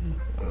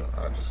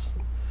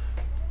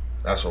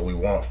 That's what we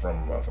want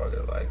from a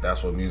motherfucker. Like,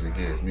 that's what music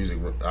is.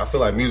 I feel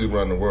like music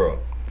run the world.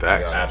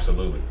 Facts.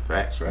 Absolutely.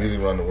 Facts, right.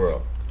 Music run the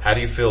world. How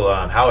do you feel?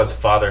 How has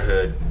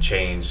fatherhood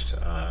changed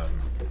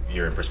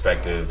your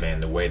perspective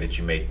and the way that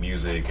you make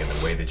music and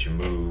the way that you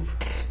move?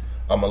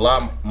 I'm a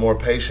lot more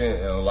patient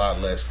and a lot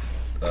less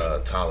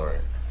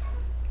tolerant.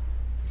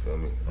 You feel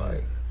me?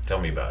 Like, Tell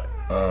me about it.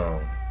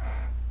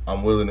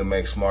 I'm willing to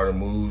make smarter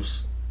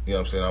moves. You know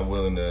what I'm saying? I'm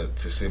willing to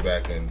sit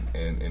back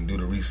and do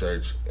the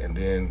research and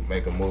then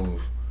make a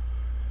move.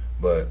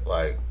 But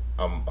like,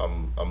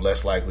 I'm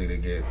less likely to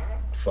get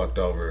fucked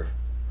over.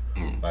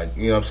 Like,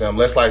 you know what I'm saying? I'm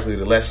less likely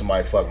to let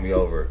somebody fuck me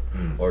over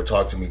or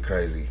talk to me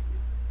crazy.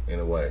 in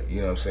a way. You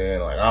know what I'm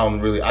saying? Like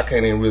I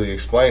can't even really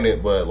explain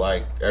it, but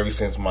like ever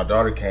since my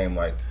daughter came,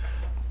 like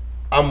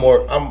I'm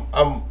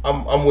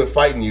with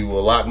fighting you a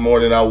lot more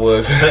than I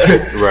was.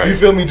 Right. You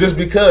feel me? Just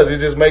because it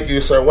just make you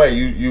a certain way.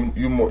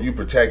 You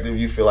protective.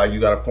 You feel like you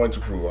got a point to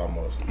prove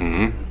almost.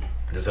 Mm-hmm.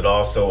 Does it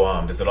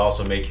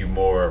also make you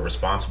more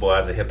responsible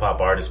as a hip hop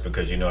artist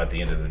because at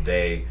the end of the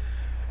day,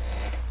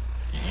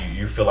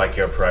 you feel like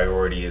your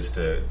priority is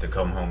to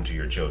come home to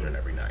your children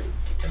every night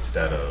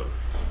instead of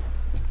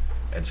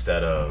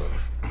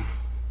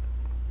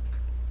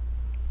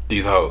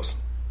these hoes.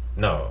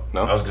 No.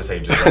 No? I was gonna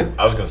say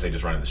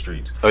just running the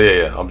streets. Oh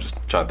yeah. I'm just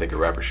trying to think of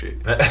rapper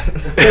shit.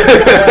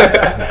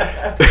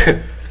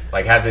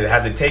 Like has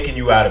it taken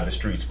you out of the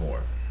streets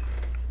more?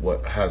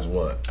 What has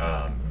what?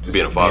 Just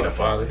being a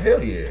father.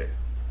 Hell yeah.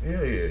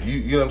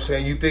 You know what I'm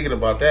saying? You thinking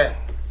about that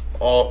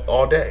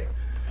all day.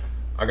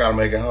 I gotta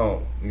make it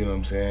home. You know what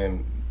I'm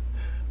saying?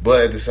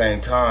 But at the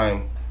same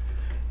time,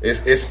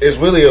 it's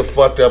really a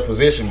fucked up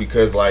position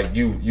because like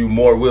you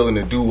more willing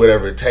to do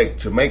whatever it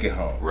takes to make it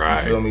home.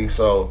 Right. You feel me?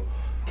 So,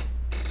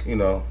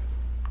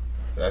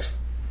 that's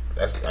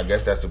I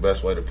guess that's the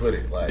best way to put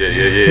it. Like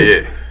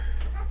Yeah.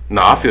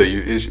 No, I feel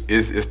you.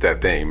 It's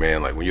that thing,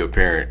 man. Like when you're a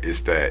parent,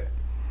 it's that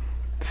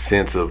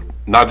sense of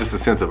not just a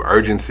sense of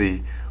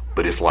urgency,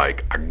 but it's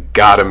like I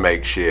gotta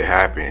make shit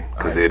happen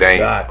because it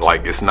ain't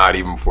like it's not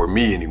even for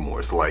me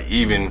anymore. It's like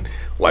even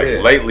like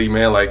lately,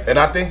 man. Like, and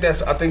I think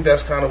that's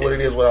kind of what it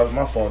is. Without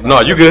my phone. No,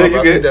 you good.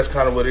 I think that's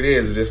kind of what it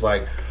is. It's just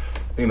like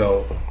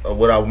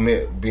what I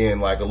meant being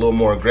like a little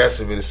more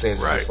aggressive in a sense.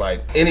 Right. It's just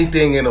like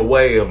anything in the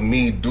way of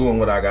me doing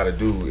what I gotta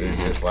do is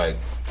just like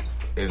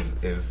is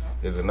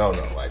a no.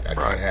 Like I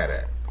can't have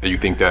that. Do you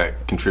think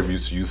that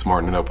contributes to you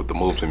smartening up with the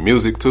moves in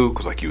music too?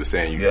 Because like you were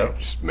saying, you're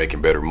just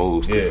making better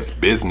moves because it's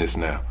business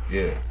now.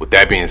 Yeah. With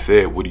that being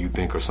said, what do you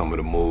think are some of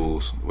the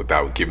moves,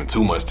 without giving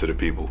too much to the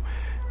people,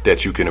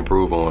 that you can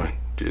improve on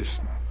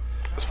just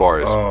as far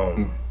as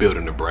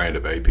building the brand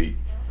of AP?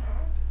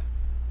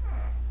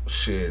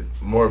 Shit,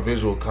 more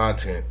visual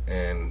content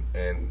and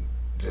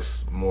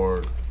just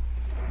more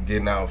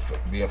getting out,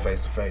 being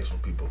face to face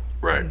with people.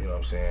 Right. You know what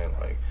I'm saying?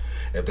 Like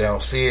if they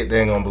don't see it, they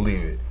ain't gonna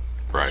believe it.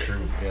 Right. True.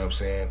 You know what I'm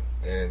saying?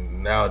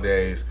 And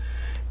nowadays,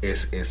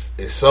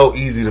 it's so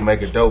easy to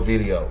make a dope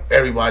video.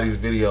 Everybody's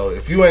video.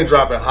 If you ain't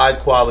dropping high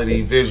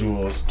quality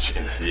visuals,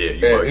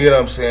 you know what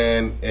I'm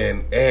saying,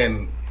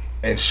 and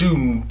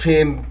shooting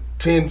 10,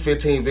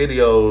 15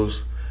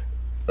 videos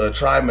a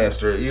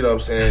trimester, you know what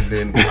I'm saying,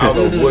 then I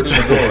don't know what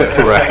you're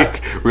doing.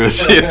 Right. Real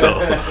shit though.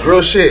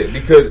 Real shit.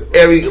 Because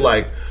every you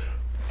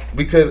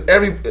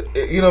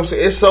know what I'm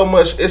saying, it's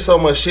so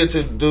much shit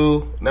to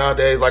do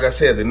nowadays. Like I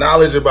said, the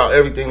knowledge about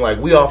everything, like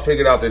we all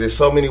figured out that there's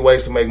so many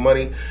ways to make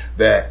money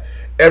that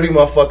every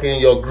motherfucker in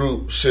your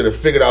group should have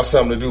figured out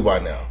something to do by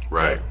now.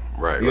 Right.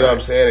 You know what I'm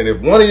saying? And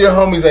if one of your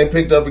homies ain't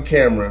picked up a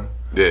camera,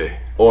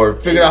 or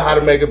figured out how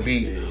to make a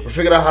beat, or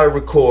figured out how to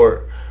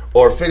record,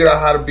 or figured out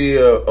how to be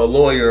a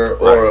lawyer,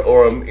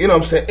 or you know what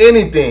I'm saying,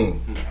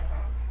 anything.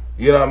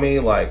 You know what I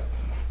mean? Like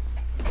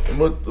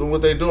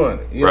what they doing?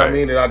 You know what I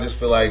mean? And I just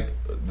feel like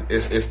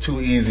it's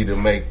too easy to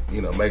make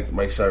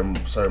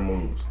certain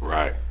moves.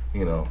 Right.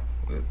 You know,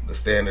 the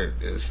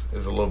standard is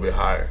a little bit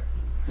higher.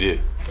 Yeah.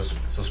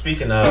 So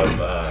speaking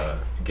of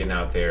getting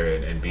out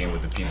there and being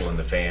with the people and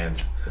the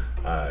fans,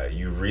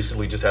 you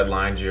recently just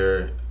headlined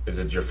is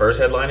it your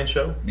first headlining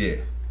show? Yeah.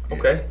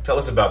 Okay. Tell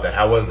us about that.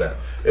 How was that?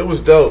 It was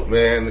dope,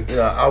 man. You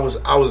know, I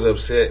was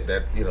upset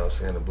that, you know,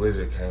 saying the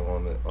Blizzard came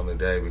on the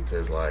day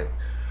because, like,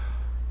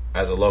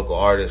 as a local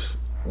artist,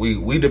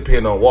 we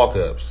depend on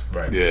walk-ups.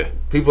 Right. Yeah.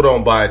 People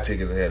don't buy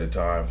tickets ahead of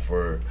time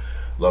for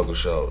local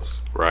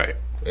shows. Right.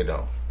 They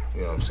don't.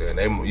 You know what I'm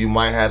saying? You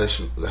might have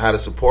the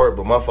support,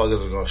 but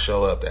motherfuckers are going to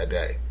show up that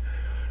day.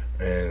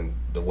 And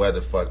the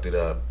weather fucked it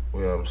up.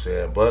 You know what I'm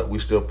saying? But we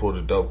still pulled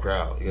a dope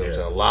crowd. You know what I'm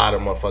saying? A lot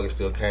of motherfuckers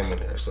still came in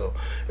there. So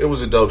it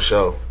was a dope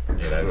show.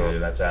 Yeah,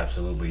 that's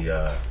absolutely,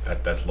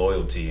 that's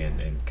loyalty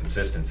and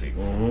consistency.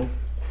 Mm-hmm.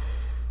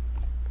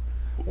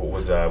 What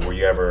was were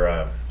you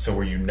ever so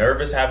were you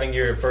nervous having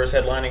your first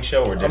headlining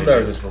show, or did I'm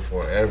nervous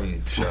before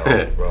every show,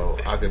 bro.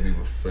 I could be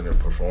finna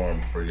perform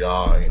for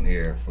y'all in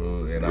here,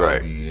 food, and I'll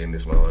be in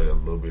this motherfucker a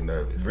little bit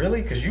nervous.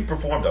 Really? Because you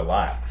performed a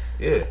lot.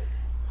 Yeah.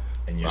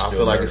 And you're I still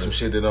feel like nervous. it's some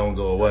shit that don't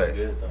go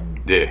away.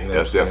 Yeah, you know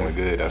that's definitely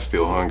good. That's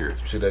still hunger. It's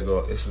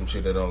some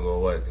shit that don't go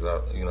away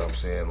because you know what I'm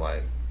saying,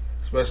 like,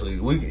 especially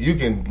you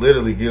can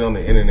literally get on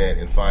the internet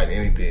and find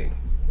anything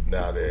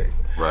nowadays.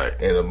 Right.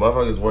 And a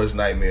motherfucker's worst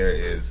nightmare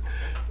is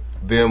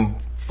them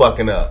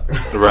fucking up.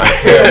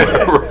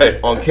 Right.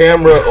 On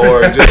camera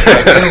or just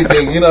like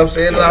anything, you know what I'm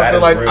saying? And I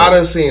feel like I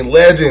done seen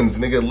legends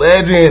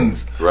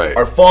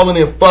are falling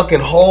in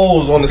fucking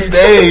holes on the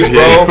stage,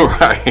 bro. Yeah,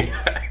 right.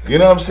 You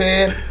know what I'm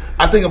saying?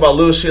 I think about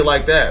little shit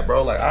like that,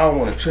 bro. Like, I don't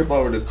want to trip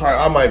over the car.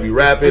 I might be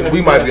rapping.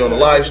 We might be on the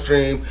live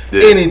stream.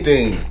 Yeah.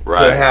 Anything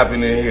could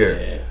happen in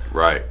here.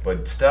 Right.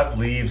 But stuff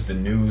leaves the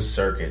news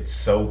circuit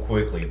so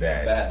quickly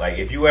that, like,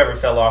 if you ever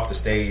fell off the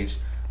stage,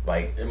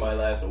 Like It might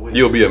last a week.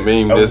 You'll be a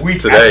meme A this week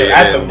today,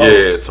 at the and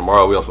most.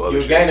 tomorrow we on some other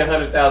You'll shit. gain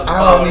 100,000 I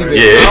don't followers.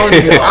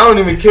 even. I don't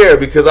even care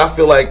because I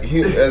feel like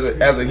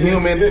as a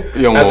human,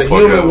 don't wanna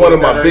fuck up. one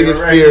of my That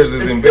biggest already fears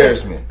is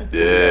embarrassment.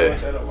 Yeah,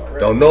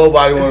 Don't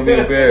nobody want to be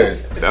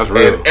embarrassed. that's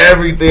real. And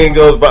everything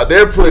goes by.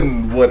 They're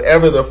putting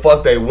whatever the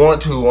fuck they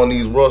want to on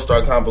these World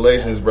Star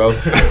compilations, bro.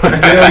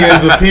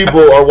 Millions of people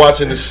are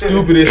watching the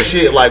stupidest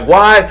shit. Like,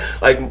 why?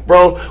 Like,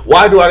 bro,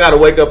 why do I got to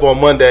wake up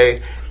on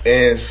Monday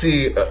and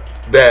see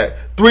that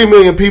 3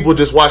 million people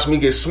just watch me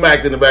get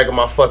smacked in the back of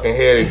my fucking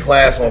head in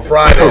class on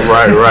Friday?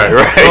 Right.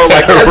 Bro,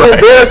 like, that's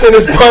embarrassing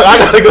as fuck. I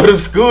gotta go to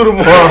school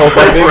tomorrow,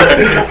 my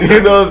nigga.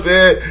 You know what I'm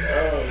saying?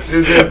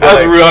 It's just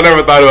That's like, real. I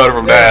never thought about it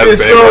from that it's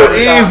aspect. so bro.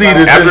 easy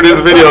to After this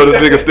video, this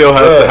nigga still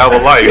has to have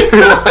a life.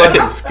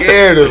 fucking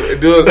scared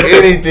of doing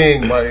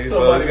anything, money.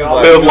 So it's just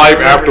like, Live life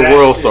after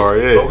World Star.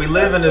 But Yeah, we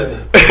live in a.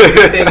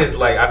 The thing is,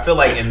 like, I feel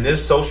like in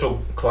this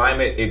social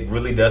climate, it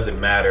really doesn't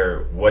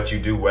matter what you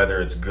do,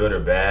 whether it's good or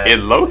bad. it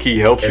low key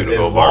helps you as to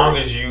go long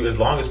viral. as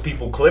long as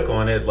people click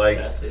on it, like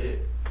That's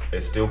it.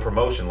 it's still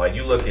promotion. Like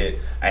you look at,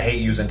 I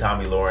hate using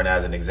Tommy Lauren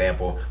as an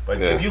example, but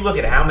Yeah. if you look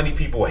at how many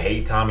people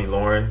hate Tommy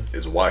Lauren,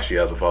 Is why she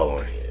has a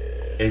following.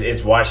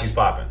 it's why she's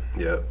popping.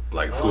 Yeah,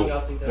 like How long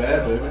y'all think that's Bad,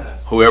 gonna baby.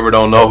 last? whoever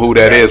don't know who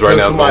that is right till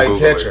now is gonna somebody Google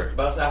catch it. her.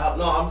 But I said,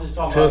 no, I'm just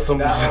talking Till about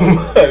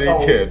somebody this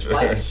whole catch her.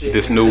 light shit.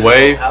 This new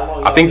wave. How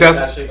long I y'all think that's.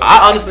 that shit gonna I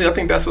last? honestly, I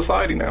think that's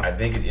society now. I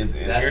think it's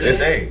That's here to it.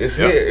 stay. It's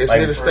Yep. here. It's Like,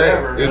 here to stay.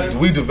 forever, It's, man.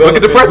 we develop.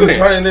 Look at the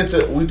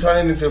president. We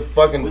turning into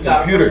fucking We got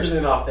a computers.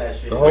 president off that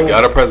shit. The whole- We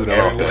got a president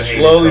off Everyone that. hated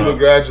Slowly Trump, but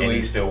gradually. and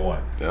he still won.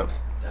 Yeah.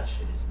 That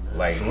shit is nuts.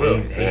 Like real.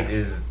 hate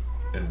is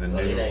the So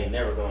new it ain't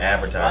never gonna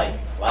advertising.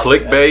 Likes,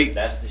 Clickbait,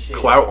 That's the shit.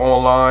 clout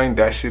online,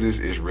 that shit is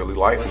really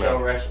life What's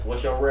now.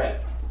 what's your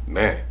rap?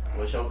 Man,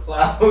 What's your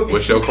clout?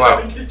 What's your You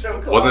clout? gotta get your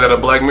clout. Wasn't that a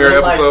Black Mirror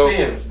Real life episode?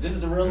 Sims. This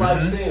is the real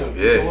life Sims.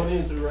 Yeah. We're going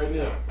into it right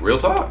now. real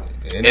talk.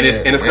 And it's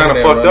Internet kind of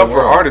run fucked the up for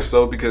world. artists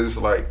though, because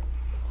it's like,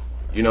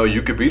 you know,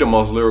 you could be the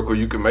most lyrical,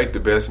 you could make the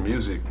best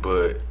music,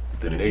 but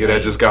the nigga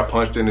that just got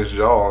punched in his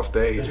jaw on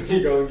stage He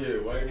is gonna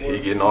get way more. he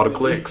getting all the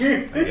clicks.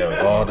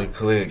 Yo, All the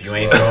clicks. if you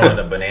ain't bro. throwing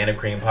a banana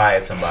cream pie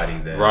at somebody,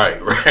 then Right.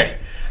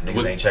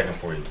 niggas ain't checking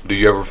for you. Do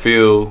you ever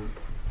feel?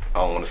 I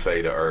don't want to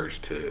say the urge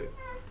to.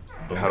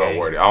 How do I Gang.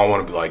 word it? I don't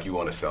want to be like you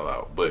want to sell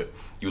out, but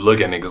you look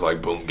at niggas like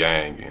Boom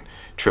Gang and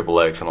Triple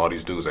X and all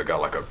these dudes that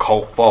got like a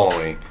cult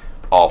following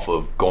off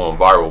of going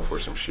viral for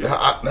some shit.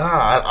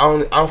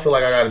 I don't feel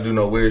like I got to do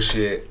no weird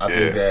shit. I think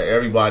Yeah. that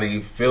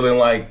everybody feeling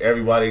like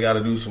everybody got to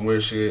do some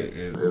weird shit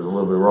is a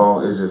little bit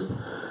wrong. It's just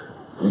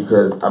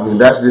because I mean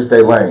that's just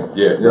their lane.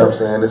 Yeah. You know what I'm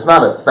saying? It's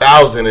not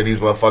 1,000 of these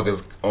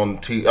motherfuckers on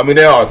TV. I mean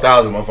there are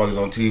 1,000 motherfuckers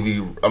on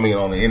TV. I mean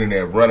on the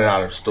internet running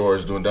out of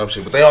stores doing dumb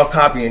shit, but they all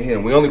copying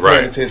him. We only paying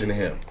Right. attention to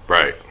him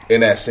Right.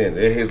 in that sense.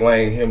 In his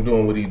lane, him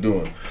doing what he's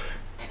doing.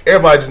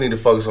 Everybody just need to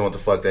focus on what the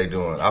fuck they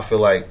doing. I feel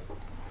like.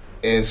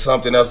 And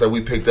something else that we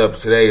picked up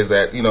today is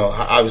that, you know,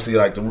 obviously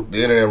like the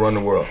internet run the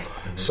world.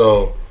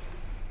 So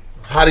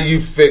how do you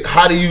put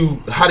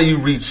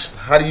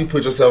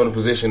yourself in a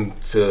position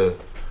to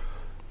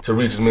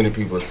reach as many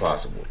people as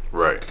possible?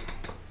 Right.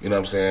 You know what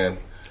I'm saying?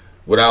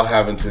 Without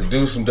having to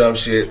do some dumb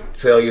shit,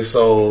 sell your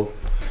soul.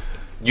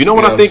 You know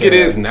what You know I think what I'm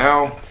it is saying?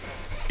 now?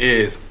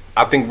 Is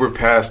I think we're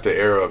past the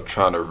era of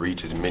trying to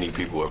reach as many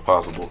people as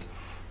possible.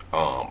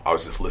 I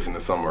was just listening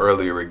to something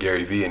earlier with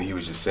Gary Vee, and he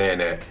was just saying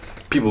that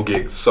people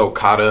get so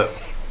caught up.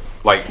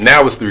 Like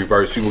now it's the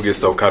reverse. People get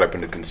so caught up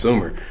in the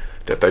consumer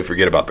that they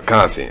forget about the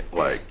content.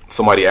 Like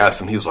somebody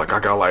asked him, he was like, "I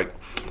got like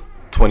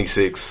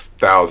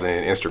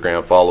 26,000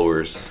 Instagram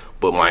followers,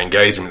 but my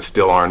engagements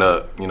still aren't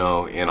up, you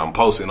know, and I'm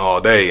posting all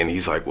day." And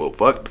he's like, "Well,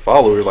 fuck the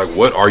followers. Like,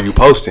 what are you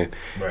posting?"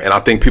 Right. And I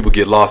think people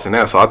get lost in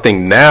that. So I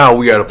think now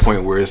we at a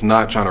point where it's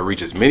not trying to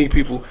reach as many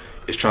people.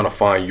 It's trying to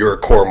find your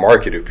core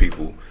market of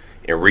people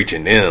and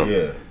reaching them.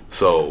 Yeah.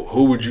 So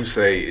who would you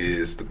say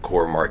is the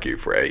core market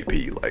for AP?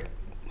 Like,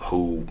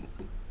 who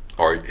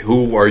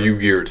are you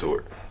geared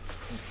toward?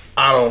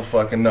 I don't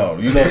fucking know.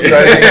 You know what's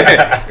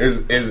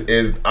crazy?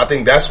 is I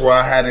think that's where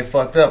I had it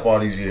fucked up all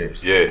these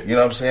years. Yeah. You know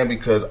what I'm saying?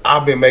 Because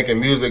I've been making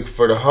music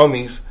for the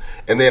homies,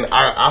 and then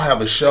I'll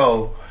have a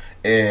show,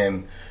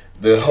 and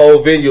the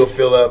whole video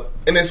fill up,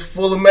 and it's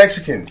full of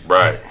Mexicans.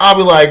 Right. I'll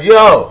be like,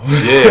 yo.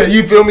 Yeah.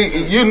 You feel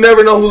me? You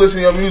never know who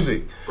listen to your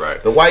music.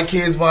 Right. The white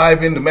kids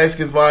vibing, the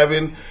Mexicans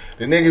vibing,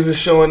 the niggas is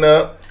showing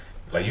up.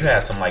 Like you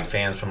had some like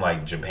fans from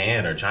like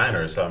Japan or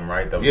China or something,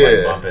 right? That was Yeah.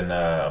 like bumping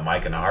a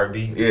mic in a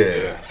heartbeat.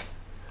 Yeah.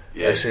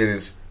 Yeah. That shit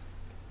is...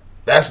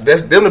 That's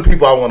them the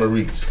people I want to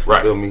reach.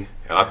 Right. Feel me?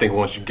 And I think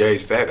once you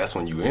gauge that, that's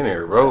when you in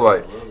there, bro.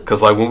 Like,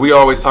 cause like when we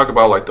always talk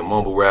about like the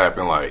mumble rap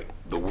and like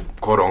the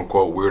quote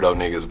unquote weirdo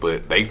niggas,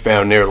 but they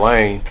found their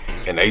lane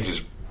and they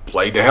just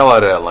played the hell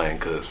out of that lane.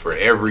 Cause for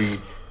every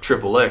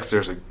Triple X,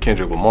 there's a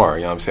Kendrick Lamar.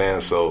 You know what I'm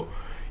saying? So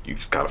you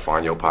just gotta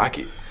find your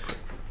pocket.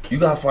 You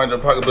gotta find your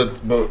pocket,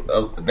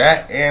 but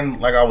that and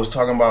like I was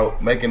talking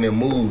about making them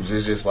moves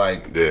is just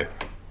like, Yeah.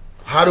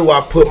 how do I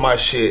put my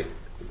shit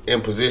in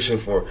position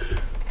for?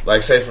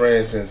 like say for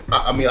instance,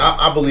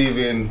 I believe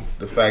in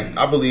the fact.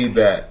 I believe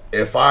that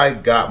if I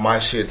got my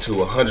shit to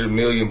 100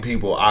 million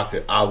people,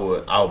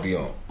 I'll be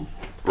on.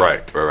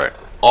 Right.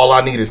 All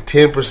I need is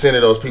 10%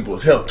 of those people.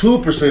 Hell,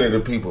 2% of the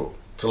people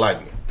to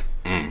like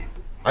me.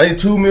 I need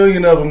 2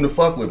 million of them to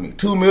fuck with me.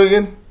 2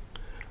 million.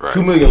 Right.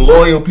 2 million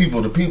loyal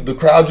people, the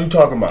crowd you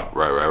talking about.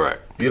 Right.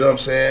 You know what I'm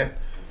saying?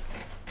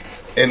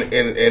 And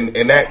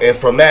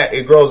from that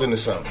it grows into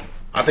something.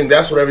 I think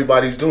that's what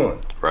everybody's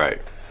doing. Right.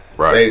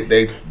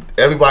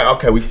 Everybody.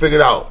 Okay, we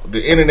figured out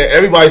the internet.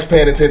 Everybody's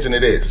paying attention to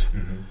this.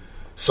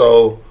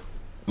 So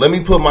let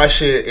me put my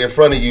shit in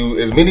front of you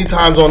as many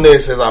times on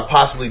this as I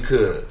possibly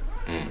could,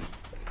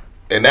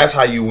 and that's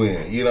how you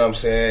win. You know what I'm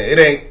saying? It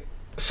ain't.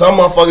 Some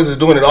motherfuckers is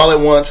doing it all at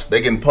once.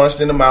 They getting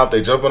punched in the mouth.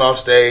 They jumping off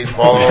stage,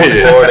 falling on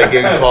the floor. They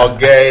getting called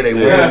gay. They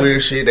wearing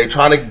weird shit. They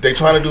trying to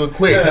do it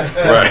quick.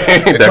 Right.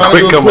 They trying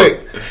to do it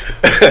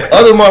quick.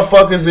 Other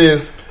motherfuckers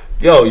is,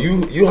 yo,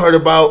 you heard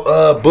about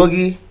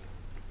Boogie?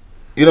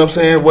 You know what I'm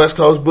saying? West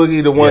Coast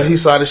Boogie, the one he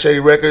signed to Shady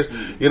Records.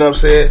 You know what I'm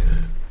saying?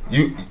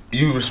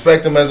 You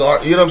respect him as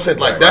art. You know what I'm saying?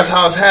 Like that's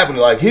how it's happening.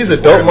 Like he's a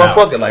dope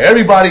motherfucker. Like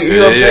everybody, you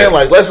know what I'm saying?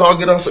 Like let's all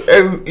get on.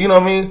 You know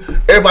what I mean?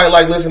 Everybody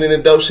like listening to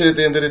dope shit at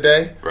the end of the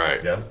day.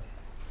 Right. Yeah.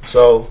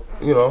 So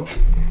you know,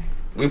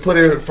 we put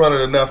it in front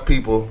of enough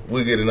people,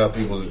 we get enough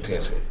people's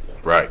attention.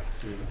 Right.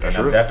 And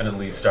I've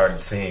definitely started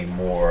seeing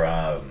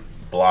more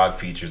blog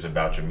features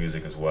about your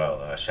music as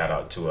well. Shout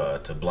out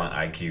to Blunt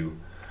IQ.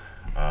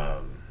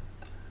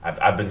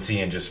 I've been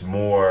seeing just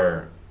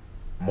more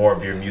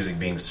of your music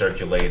being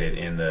circulated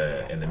in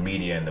the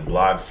media and the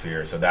blog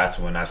sphere. So that's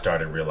when I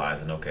started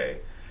realizing, okay,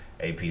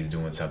 AP's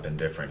doing something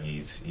different.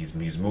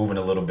 He's moving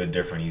a little bit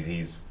different.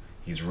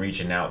 He's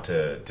reaching out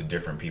to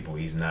different people.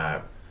 He's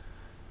not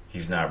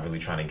really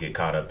trying to get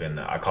caught up in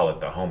I call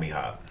it the homie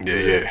hop.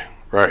 Yeah.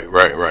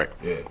 Right.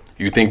 Yeah.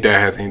 You think that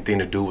has anything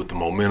to do with the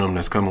momentum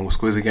that's coming with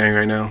Squizzy Gang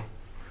right now?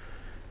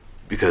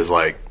 Because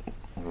like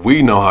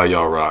we know how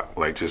y'all rock,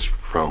 like just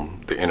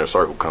from the inner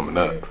circle coming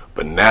up. Yeah.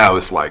 But now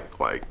it's like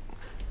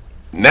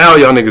now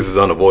y'all niggas is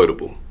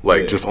unavoidable.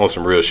 Like just on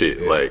some real shit.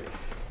 Yeah. Like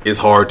it's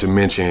hard to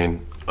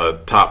mention a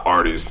top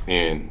artist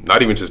in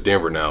not even just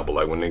Denver now, but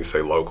like when niggas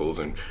say locals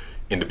and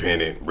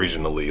independent,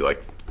 regionally,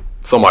 like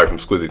somebody from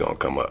Squizzy gonna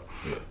come up.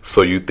 Yeah.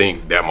 So you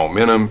think that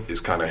momentum is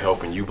kind of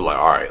helping you be like,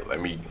 all right,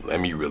 let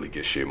me really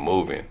get shit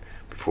moving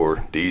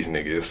before these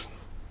niggas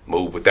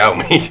move without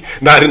me.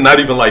 not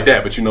even like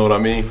that, but you know what I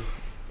mean?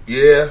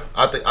 Yeah,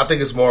 I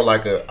think it's more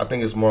like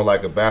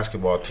a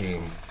basketball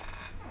team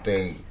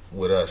thing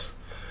with us.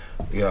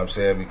 You know what I'm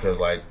saying? Because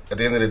like at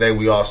the end of the day,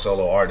 we all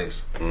solo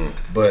artists.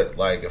 But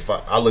like if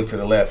I look to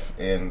the left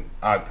and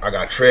I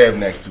got Trev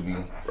next to me,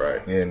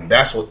 right? And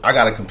that's what I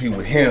got to compete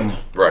with him,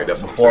 right?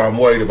 That's before I'm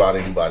worried about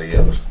anybody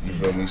else. You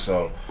feel me?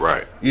 So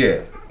right,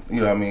 yeah,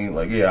 you know what I mean?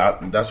 Like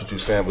that's what you're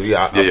saying. But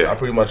I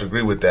pretty much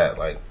agree with that.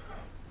 Like,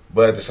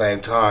 but at the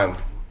same time,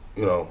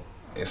 you know,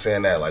 in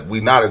saying that, like we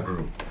not a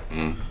group,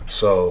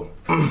 so.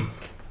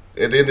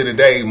 At the end of the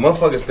day,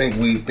 motherfuckers think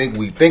we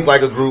think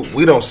like a group.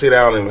 We don't sit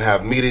down and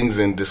have meetings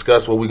and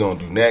discuss what we gonna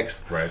do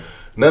next. Right.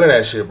 None of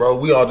that shit, bro.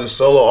 We all just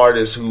solo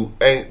artists who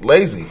ain't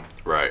lazy.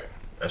 Right.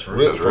 That's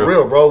real. For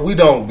real, bro. We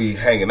don't be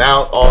hanging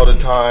out all the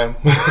time.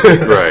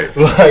 Right.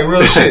 Like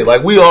real shit.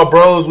 Like we all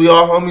bros, we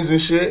all homies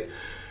and shit.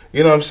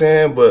 You know what I'm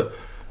saying? But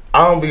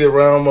I don't be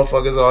around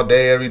motherfuckers all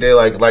day, every day.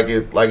 Like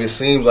it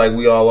seems like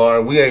we all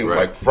are. We ain't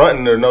like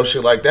fronting or no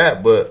shit like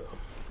that. But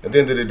at the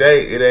end of the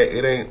day,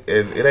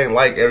 it ain't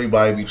like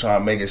everybody be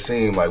trying to make it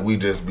seem like we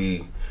just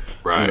be,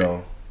 right. You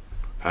know.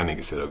 I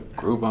nigga said a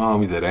group of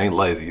homies that ain't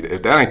lazy.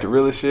 If that ain't the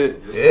realest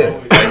shit, yeah.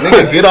 Like,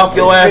 nigga, get off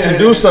your ass and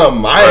do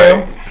something. I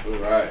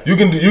am. Right. You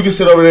can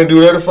sit over there and do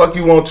whatever the fuck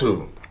you want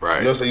to. Right.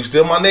 You know what I'm saying? You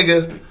still my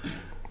nigga,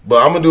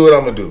 but I'm gonna do what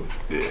I'm gonna do.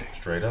 Yeah.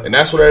 Straight up. And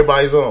that's what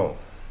everybody's on.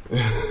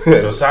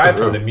 So aside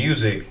from the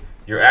music,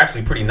 you're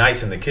actually pretty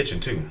nice in the kitchen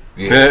too.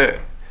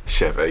 Yeah.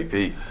 Chef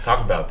AP. Talk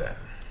about that.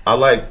 I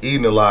like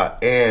eating a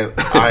lot, and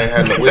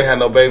we ain't had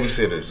no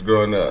babysitters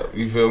growing up.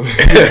 You feel me?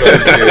 So,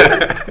 shit,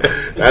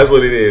 that's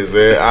what it is,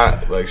 man.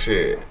 I like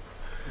shit.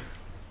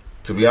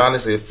 To be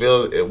honest,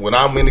 when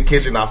I'm in the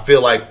kitchen, I feel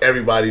like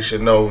everybody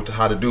should know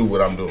how to do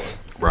what I'm doing.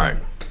 Right.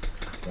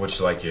 What's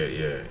like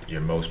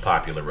your most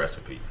popular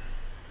recipe?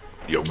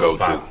 Your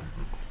go-to.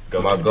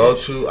 My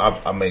go-to,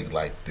 I make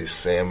like this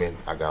salmon.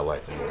 I got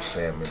like a little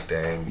salmon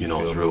thing. You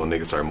know, it's real when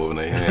niggas start moving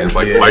their hands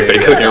like they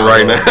cooking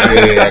right now.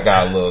 Yeah, I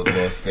got a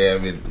little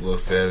salmon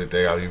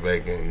thing I be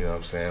making. You know what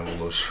I'm saying? A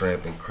little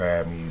shrimp and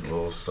crab meat,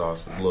 little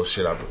sauce, little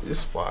shit.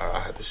 It's fire. I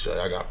had to show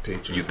you. I got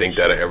pictures. You think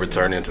that'll ever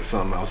turn into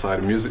something outside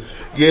of music?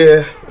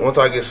 Yeah, once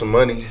I get some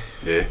money.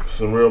 Yeah,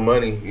 some real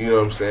money. You know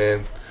what I'm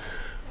saying?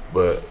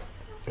 But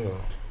you know,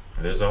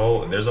 there's a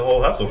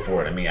whole hustle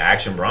for it. I mean,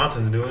 Action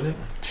Bronson's doing it.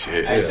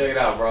 Shit. Hey, check it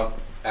out, bro.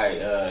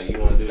 Hey, you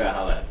want to do that?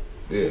 Holla.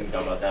 Yeah.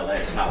 Talk about that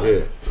later. Holla.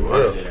 Yeah, for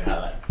real.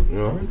 Holla. You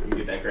know? Let me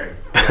get that credit.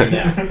 Right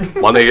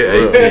now. My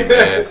nigga AP,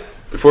 man.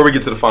 Before we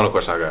get to the final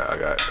question, I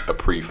got a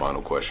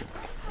pre-final question.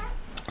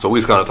 So we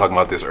was kind of talking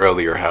about this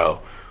earlier,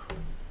 how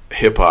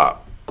hip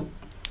hop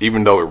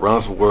even though it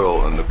runs the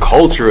world and the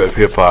culture of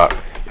hip hop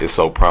is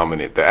so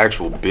prominent, the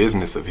actual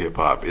business of hip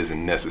hop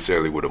isn't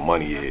necessarily where the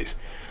money is.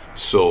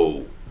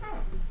 So,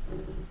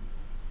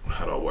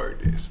 how do I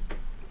word this?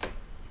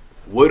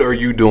 What are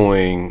you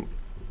doing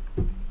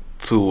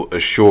to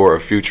assure a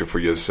future for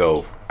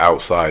yourself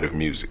outside of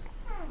music?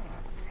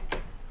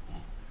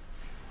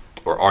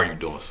 Or are you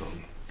doing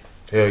something?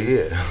 Hell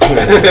yeah.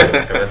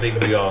 I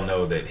think we all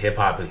know that hip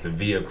hop is the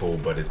vehicle,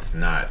 but it's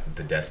not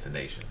the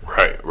destination.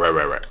 Right.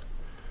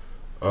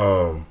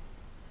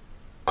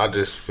 I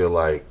just feel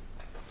like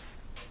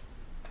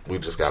we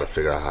just got to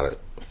figure out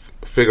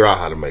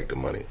how to make the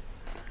money.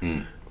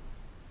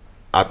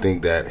 I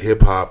think that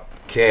hip hop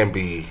can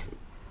be,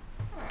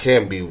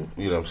 you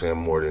know what I'm saying,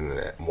 more than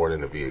that, more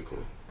than a vehicle.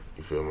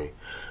 You feel me?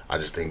 I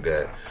just think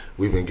that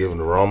we've been giving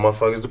the wrong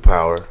motherfuckers the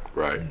power.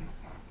 Right.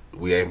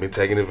 We ain't been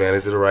taking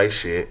advantage of the right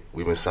shit.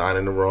 We've been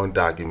signing the wrong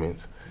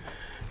documents.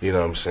 You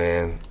know what I'm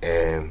saying?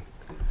 And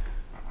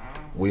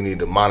we need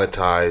to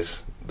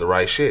monetize the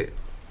right shit.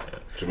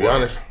 To be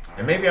honest.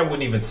 And maybe I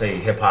wouldn't even say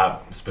hip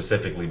hop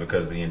specifically,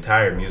 because the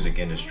entire music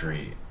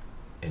industry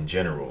in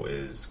general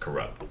is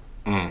corrupt.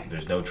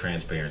 There's no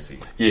transparency.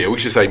 Yeah, we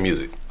should say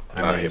music.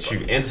 I mean,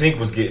 shoot, NSYNC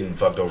was getting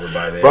fucked over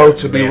by that. Bro,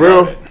 to be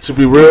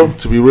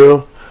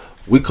real,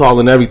 we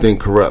calling everything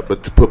corrupt.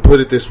 But to put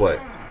it this way,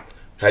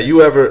 have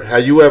you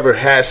ever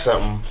had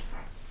something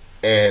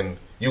and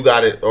you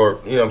got it,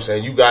 or you know what I'm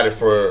saying, you got it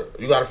for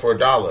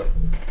 $1,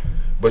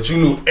 but you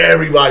knew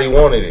everybody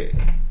wanted it.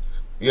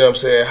 You know what I'm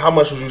saying? How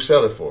much would you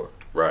sell it for?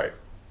 Right.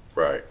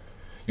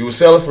 You would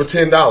sell it for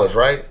 $10,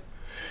 right?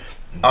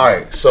 All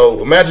right.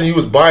 So imagine you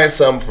was buying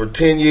something for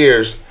 10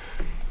 years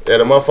that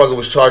a motherfucker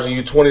was charging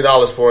you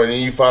 $20 for, and then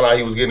you found out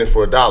he was getting it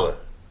for $1.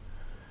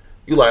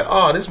 You like,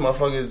 oh, this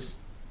motherfucker's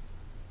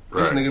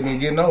this nigga been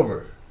getting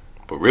over.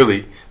 But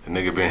really, the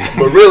nigga been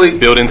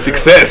building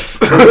success.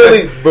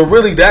 but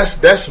really, that's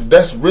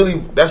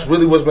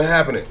really what's been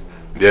happening.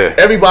 Yeah.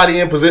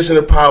 Everybody in position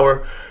of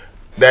power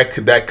that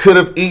could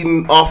have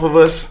eaten off of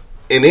us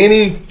in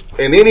any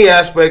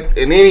aspect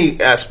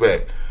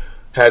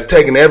has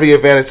taken every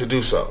advantage to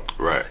do so.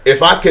 Right.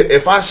 If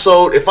I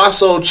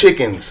sold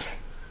chicken,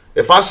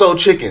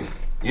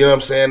 you know what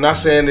I'm saying? Not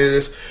saying that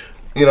it's,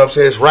 you know what I'm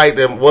saying, it's right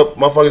that what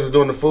motherfuckers are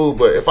doing to food,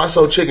 but if I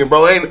sold chicken,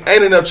 bro, ain't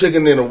enough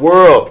chicken in the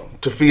world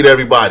to feed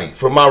everybody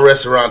for my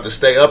restaurant to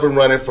stay up and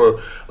running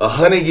for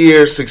 100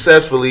 years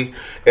successfully,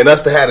 and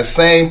us to have the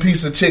same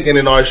piece of chicken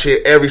in our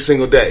shit every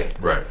single day.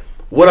 Right.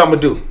 What I'm gonna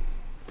do?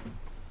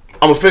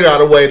 I'm gonna figure out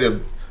a way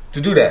to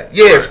do that.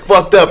 Yeah, it's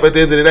fucked up at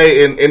the end of the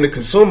day in the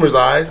consumer's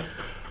eyes,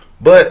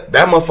 but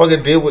that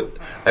motherfucker did what,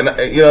 and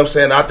you know what I'm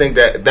saying. I think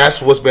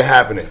that's what's been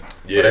happening.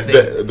 Yeah,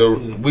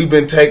 we've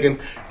been taking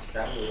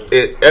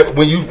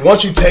it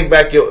once you take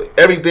back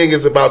everything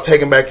is about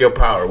taking back your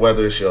power,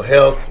 whether it's your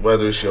health,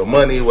 whether it's your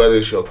money, whether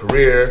it's your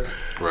career.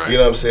 Right. You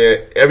know what I'm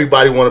saying?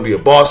 Everybody want to be a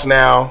boss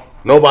now.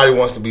 Nobody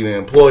wants to be the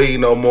employee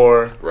no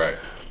more. Right.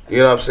 You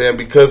know what I'm saying?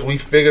 Because we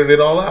figured it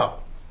all out.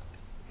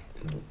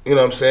 You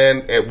know what I'm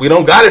saying? And we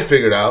don't got it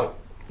figured out.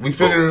 We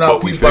figured it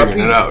out piece by piece.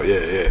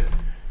 Yeah.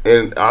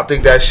 And I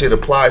think that shit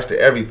applies to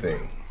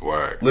everything.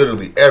 Right.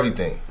 Literally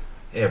everything.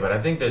 Yeah, but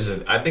I think there's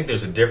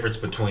a difference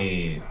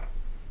between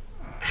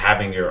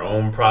having your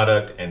own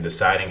product and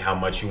deciding how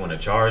much you want to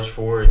charge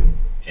for it,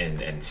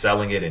 and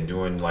selling it and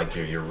doing like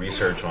your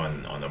research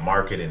on the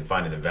market and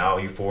finding the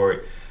value for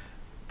it,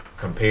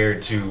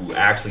 compared to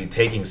actually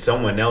taking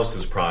someone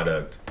else's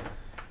product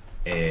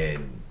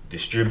and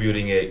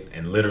distributing it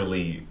and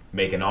literally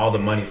making all the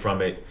money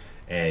from it,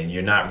 and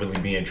you're not really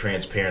being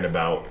transparent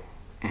about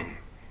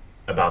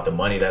the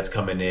money that's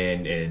coming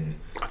in. And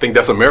I think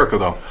that's America,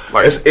 though.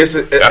 Like, that's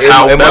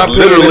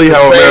literally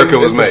how America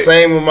was made. It's the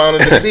same amount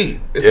of deceit.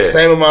 It's the Yeah.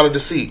 same amount of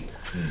deceit.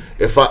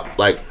 If I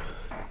you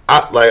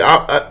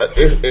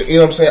know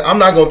what I'm saying, I'm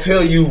not gonna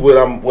tell you what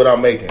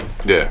I'm making.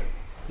 Yeah.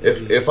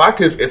 If I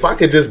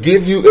could just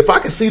give you, if I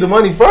could see the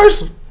money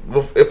first,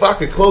 if I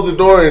could close the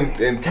door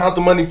and count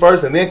the money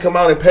first and then come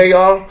out and pay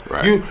y'all,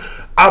 Right.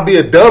 I'll be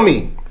a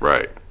dummy.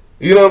 Right.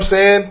 You know what I'm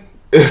saying?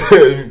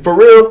 For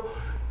real.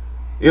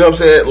 You know what I'm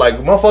saying? Like,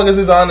 motherfuckers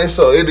is honest,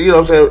 so you know what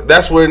I'm saying?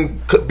 That's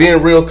when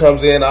being real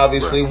comes in.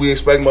 Obviously, we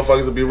expect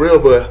motherfuckers to be real,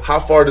 but how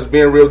far does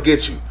being real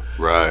get you?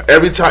 Right.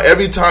 Every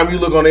time you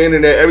look on the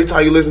internet, every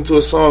time you listen to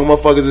a song,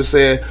 motherfuckers is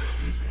saying,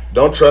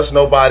 "Don't trust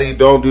nobody,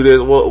 don't do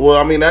this." Well,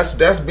 I mean,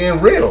 that's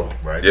being real,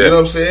 right? You know what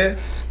I'm saying?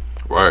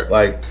 Right.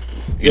 Like,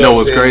 you know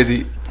what's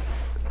crazy?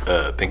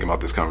 Thinking about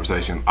this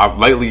conversation,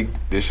 lately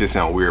this shit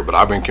sound weird, but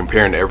I've been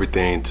comparing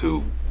everything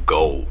to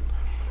gold.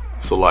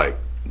 So like,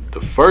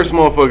 the first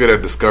motherfucker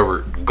that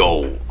discovered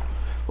gold,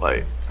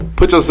 like,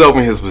 put yourself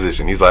in his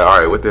position. He's like, all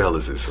right, what the hell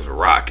is this? It's a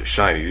rock. It's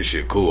shiny. This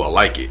shit cool. I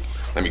like it.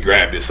 Let me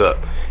grab this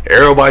up.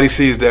 Everybody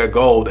sees that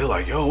gold. They're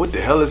like, yo, what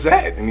the hell is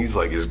that? And he's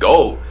like, it's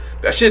gold.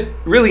 That shit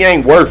really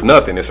ain't worth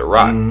nothing. It's a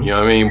rock. Mm-hmm. You know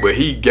what I mean? But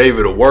he gave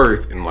it a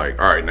worth and like,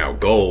 all right, now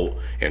gold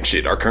and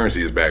shit, our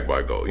currency is backed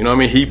by gold. You know what I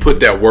mean? He put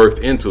that worth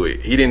into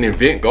it. He didn't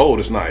invent gold.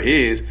 It's not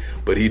his,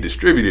 but he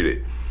distributed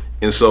it.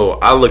 And so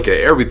I look at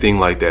everything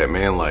like that,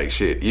 man. Like,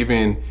 shit,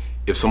 even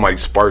if somebody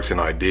sparks an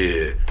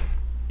idea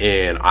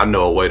and I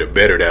know a way to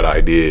better that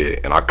idea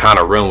and I kind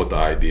of run with the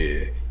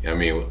idea, I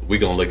mean, we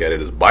going to look at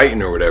it as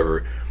biting or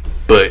whatever,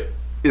 but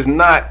it's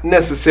not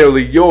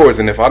necessarily yours.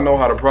 And if I know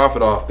how to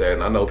profit off that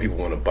and I know people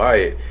want to buy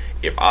it,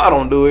 if I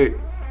don't do it,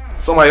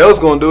 somebody else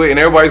going to do it, and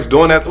everybody's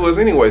doing that to us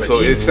anyway. But so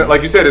it's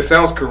like you said, it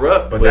sounds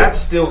corrupt. But that's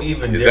still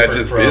even is different. Is that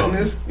just from,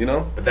 business, you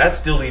know? But that's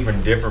still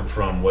even different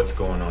from what's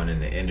going on in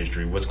the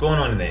industry. What's going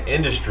on in the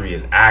industry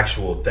is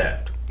actual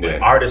theft. Yeah.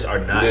 Artists are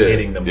not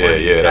getting the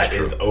money that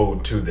is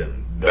owed to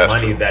them. The that's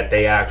money true. that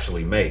they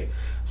actually make.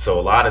 So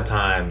a lot of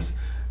times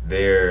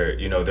they're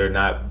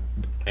not,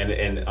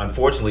 and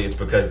unfortunately it's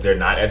because they're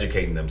not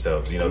educating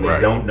themselves. You know, they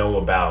don't know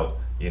about,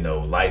 you know,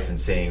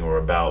 licensing or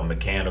about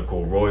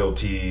mechanical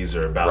royalties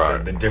or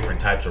about the different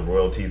types of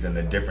royalties and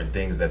the different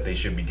things that they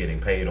should be getting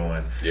paid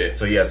on. Yeah.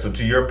 So so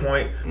to your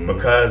point,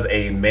 because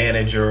a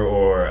manager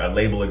or a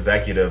label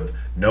executive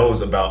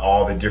knows about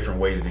all the different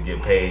ways to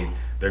get paid,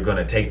 they're going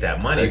to take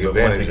that money. Take but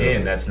once advantage again,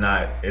 of it. that's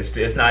not it's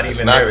not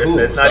even not their cool.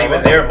 it's not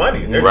even their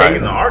money. They're Right.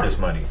 taking the artist's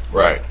money.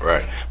 Right.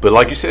 But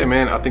like you said,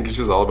 man, I think it's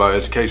just all about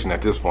education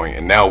at this point.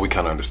 And now we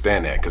kind of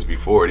understand that, because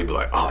before it'd be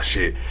like, oh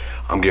shit,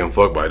 I'm getting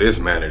fucked by this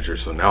manager,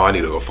 so now I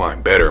need to go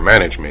find better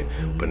management.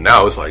 But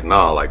now it's like,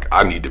 nah, like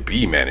I need to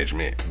be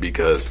management,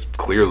 because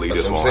clearly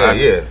That's this what won't I'm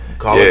saying. happen. Yeah,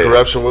 call it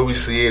corruption where we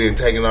see it and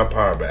taking our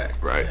power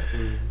back. Right.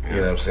 You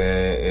know what I'm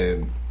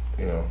saying? And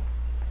you know,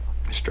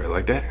 Straight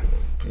like that.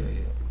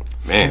 period.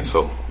 Man,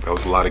 so that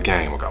was a lot of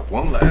game. I got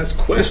one last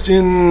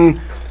question.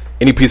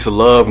 Any piece of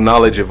love,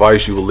 knowledge,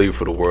 advice you will leave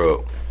for the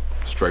world?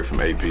 Straight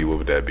from AP, what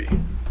would that be?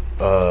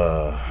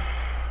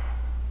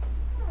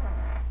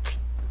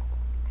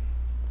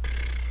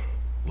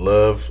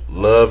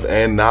 Love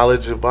and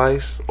knowledge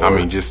advice. I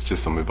mean, just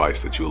some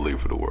advice that you will leave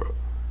for the world.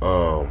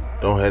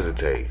 Don't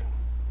hesitate.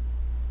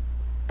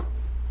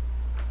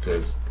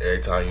 Because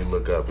every time you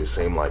look up, it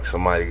seems like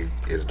somebody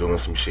is doing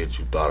some shit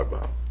you thought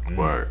about.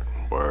 Word.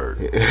 Word.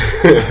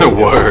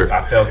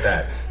 I felt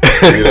that.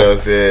 You know what I'm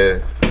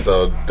saying?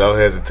 So don't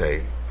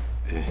hesitate.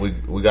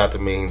 We got the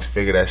means.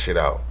 Figure that shit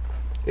out.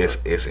 It's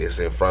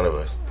in front of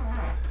us.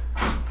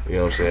 You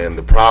know what I'm saying?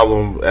 The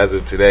problem as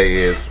of today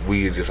is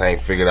we just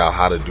ain't figured out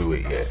how to do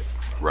it yet.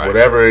 Right.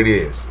 Whatever it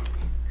is.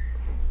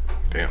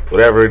 Damn.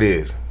 Whatever it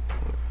is.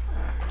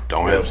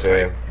 Don't You know what I'm hesitate.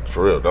 saying?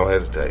 For real, don't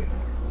hesitate.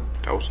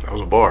 That was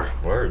a bar.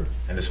 Word.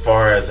 And as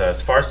far as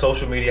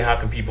social media, how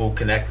can people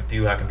connect with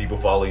you? How can people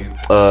follow you?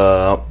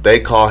 They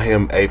call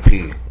him AP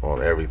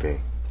on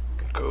everything.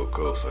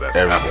 Cool. So that's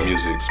Everything. Apple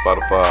Music,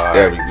 Spotify,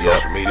 Everything.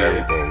 social Yep. media.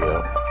 Everything,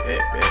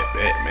 yeah.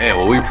 Bet. Man,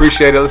 well, we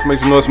appreciate it. Let's make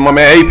some noise for my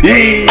man AP.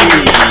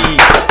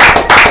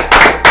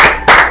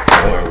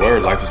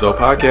 Word. Life is Dope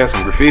Podcast.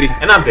 I'm Graffiti.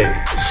 And I'm David.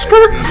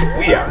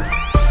 We out.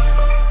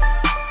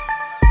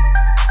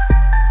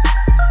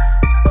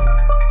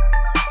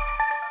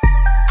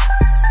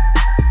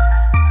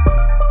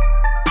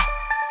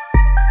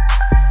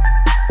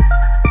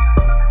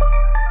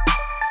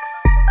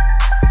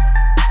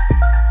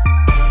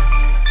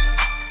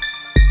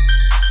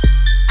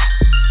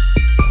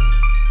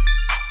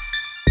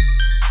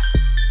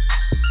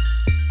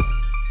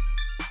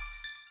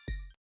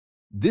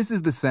 This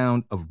is the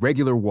sound of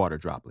regular water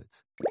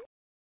droplets.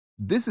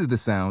 This is the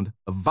sound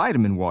of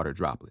vitamin water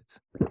droplets.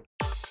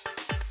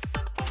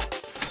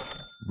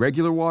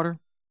 Regular water,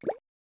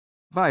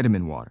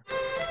 vitamin water.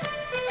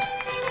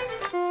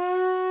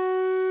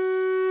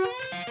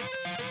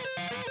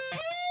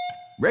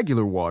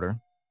 Regular water,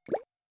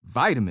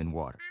 vitamin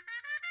water.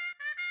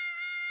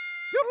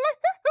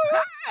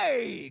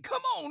 Hey,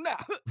 come on now.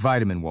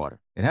 Vitamin water.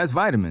 It has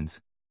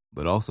vitamins,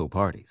 but also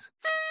parties.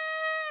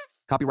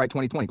 Copyright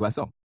 2020,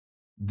 Glasso.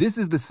 This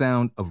is the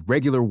sound of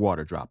regular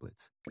water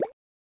droplets.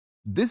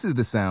 This is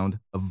the sound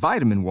of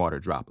vitamin water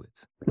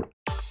droplets.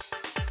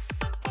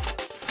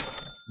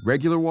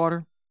 Regular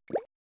water,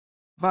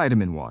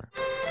 vitamin water.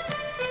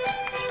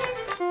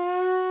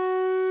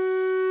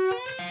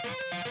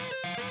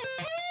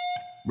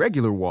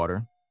 Regular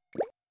water,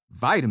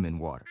 vitamin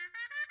water.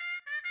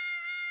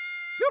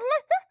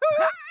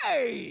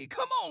 Hey,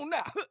 come on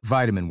now.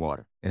 Vitamin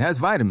water. It has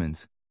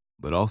vitamins,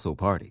 but also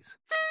parties.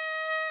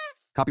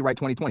 Copyright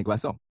 2020, Glasso.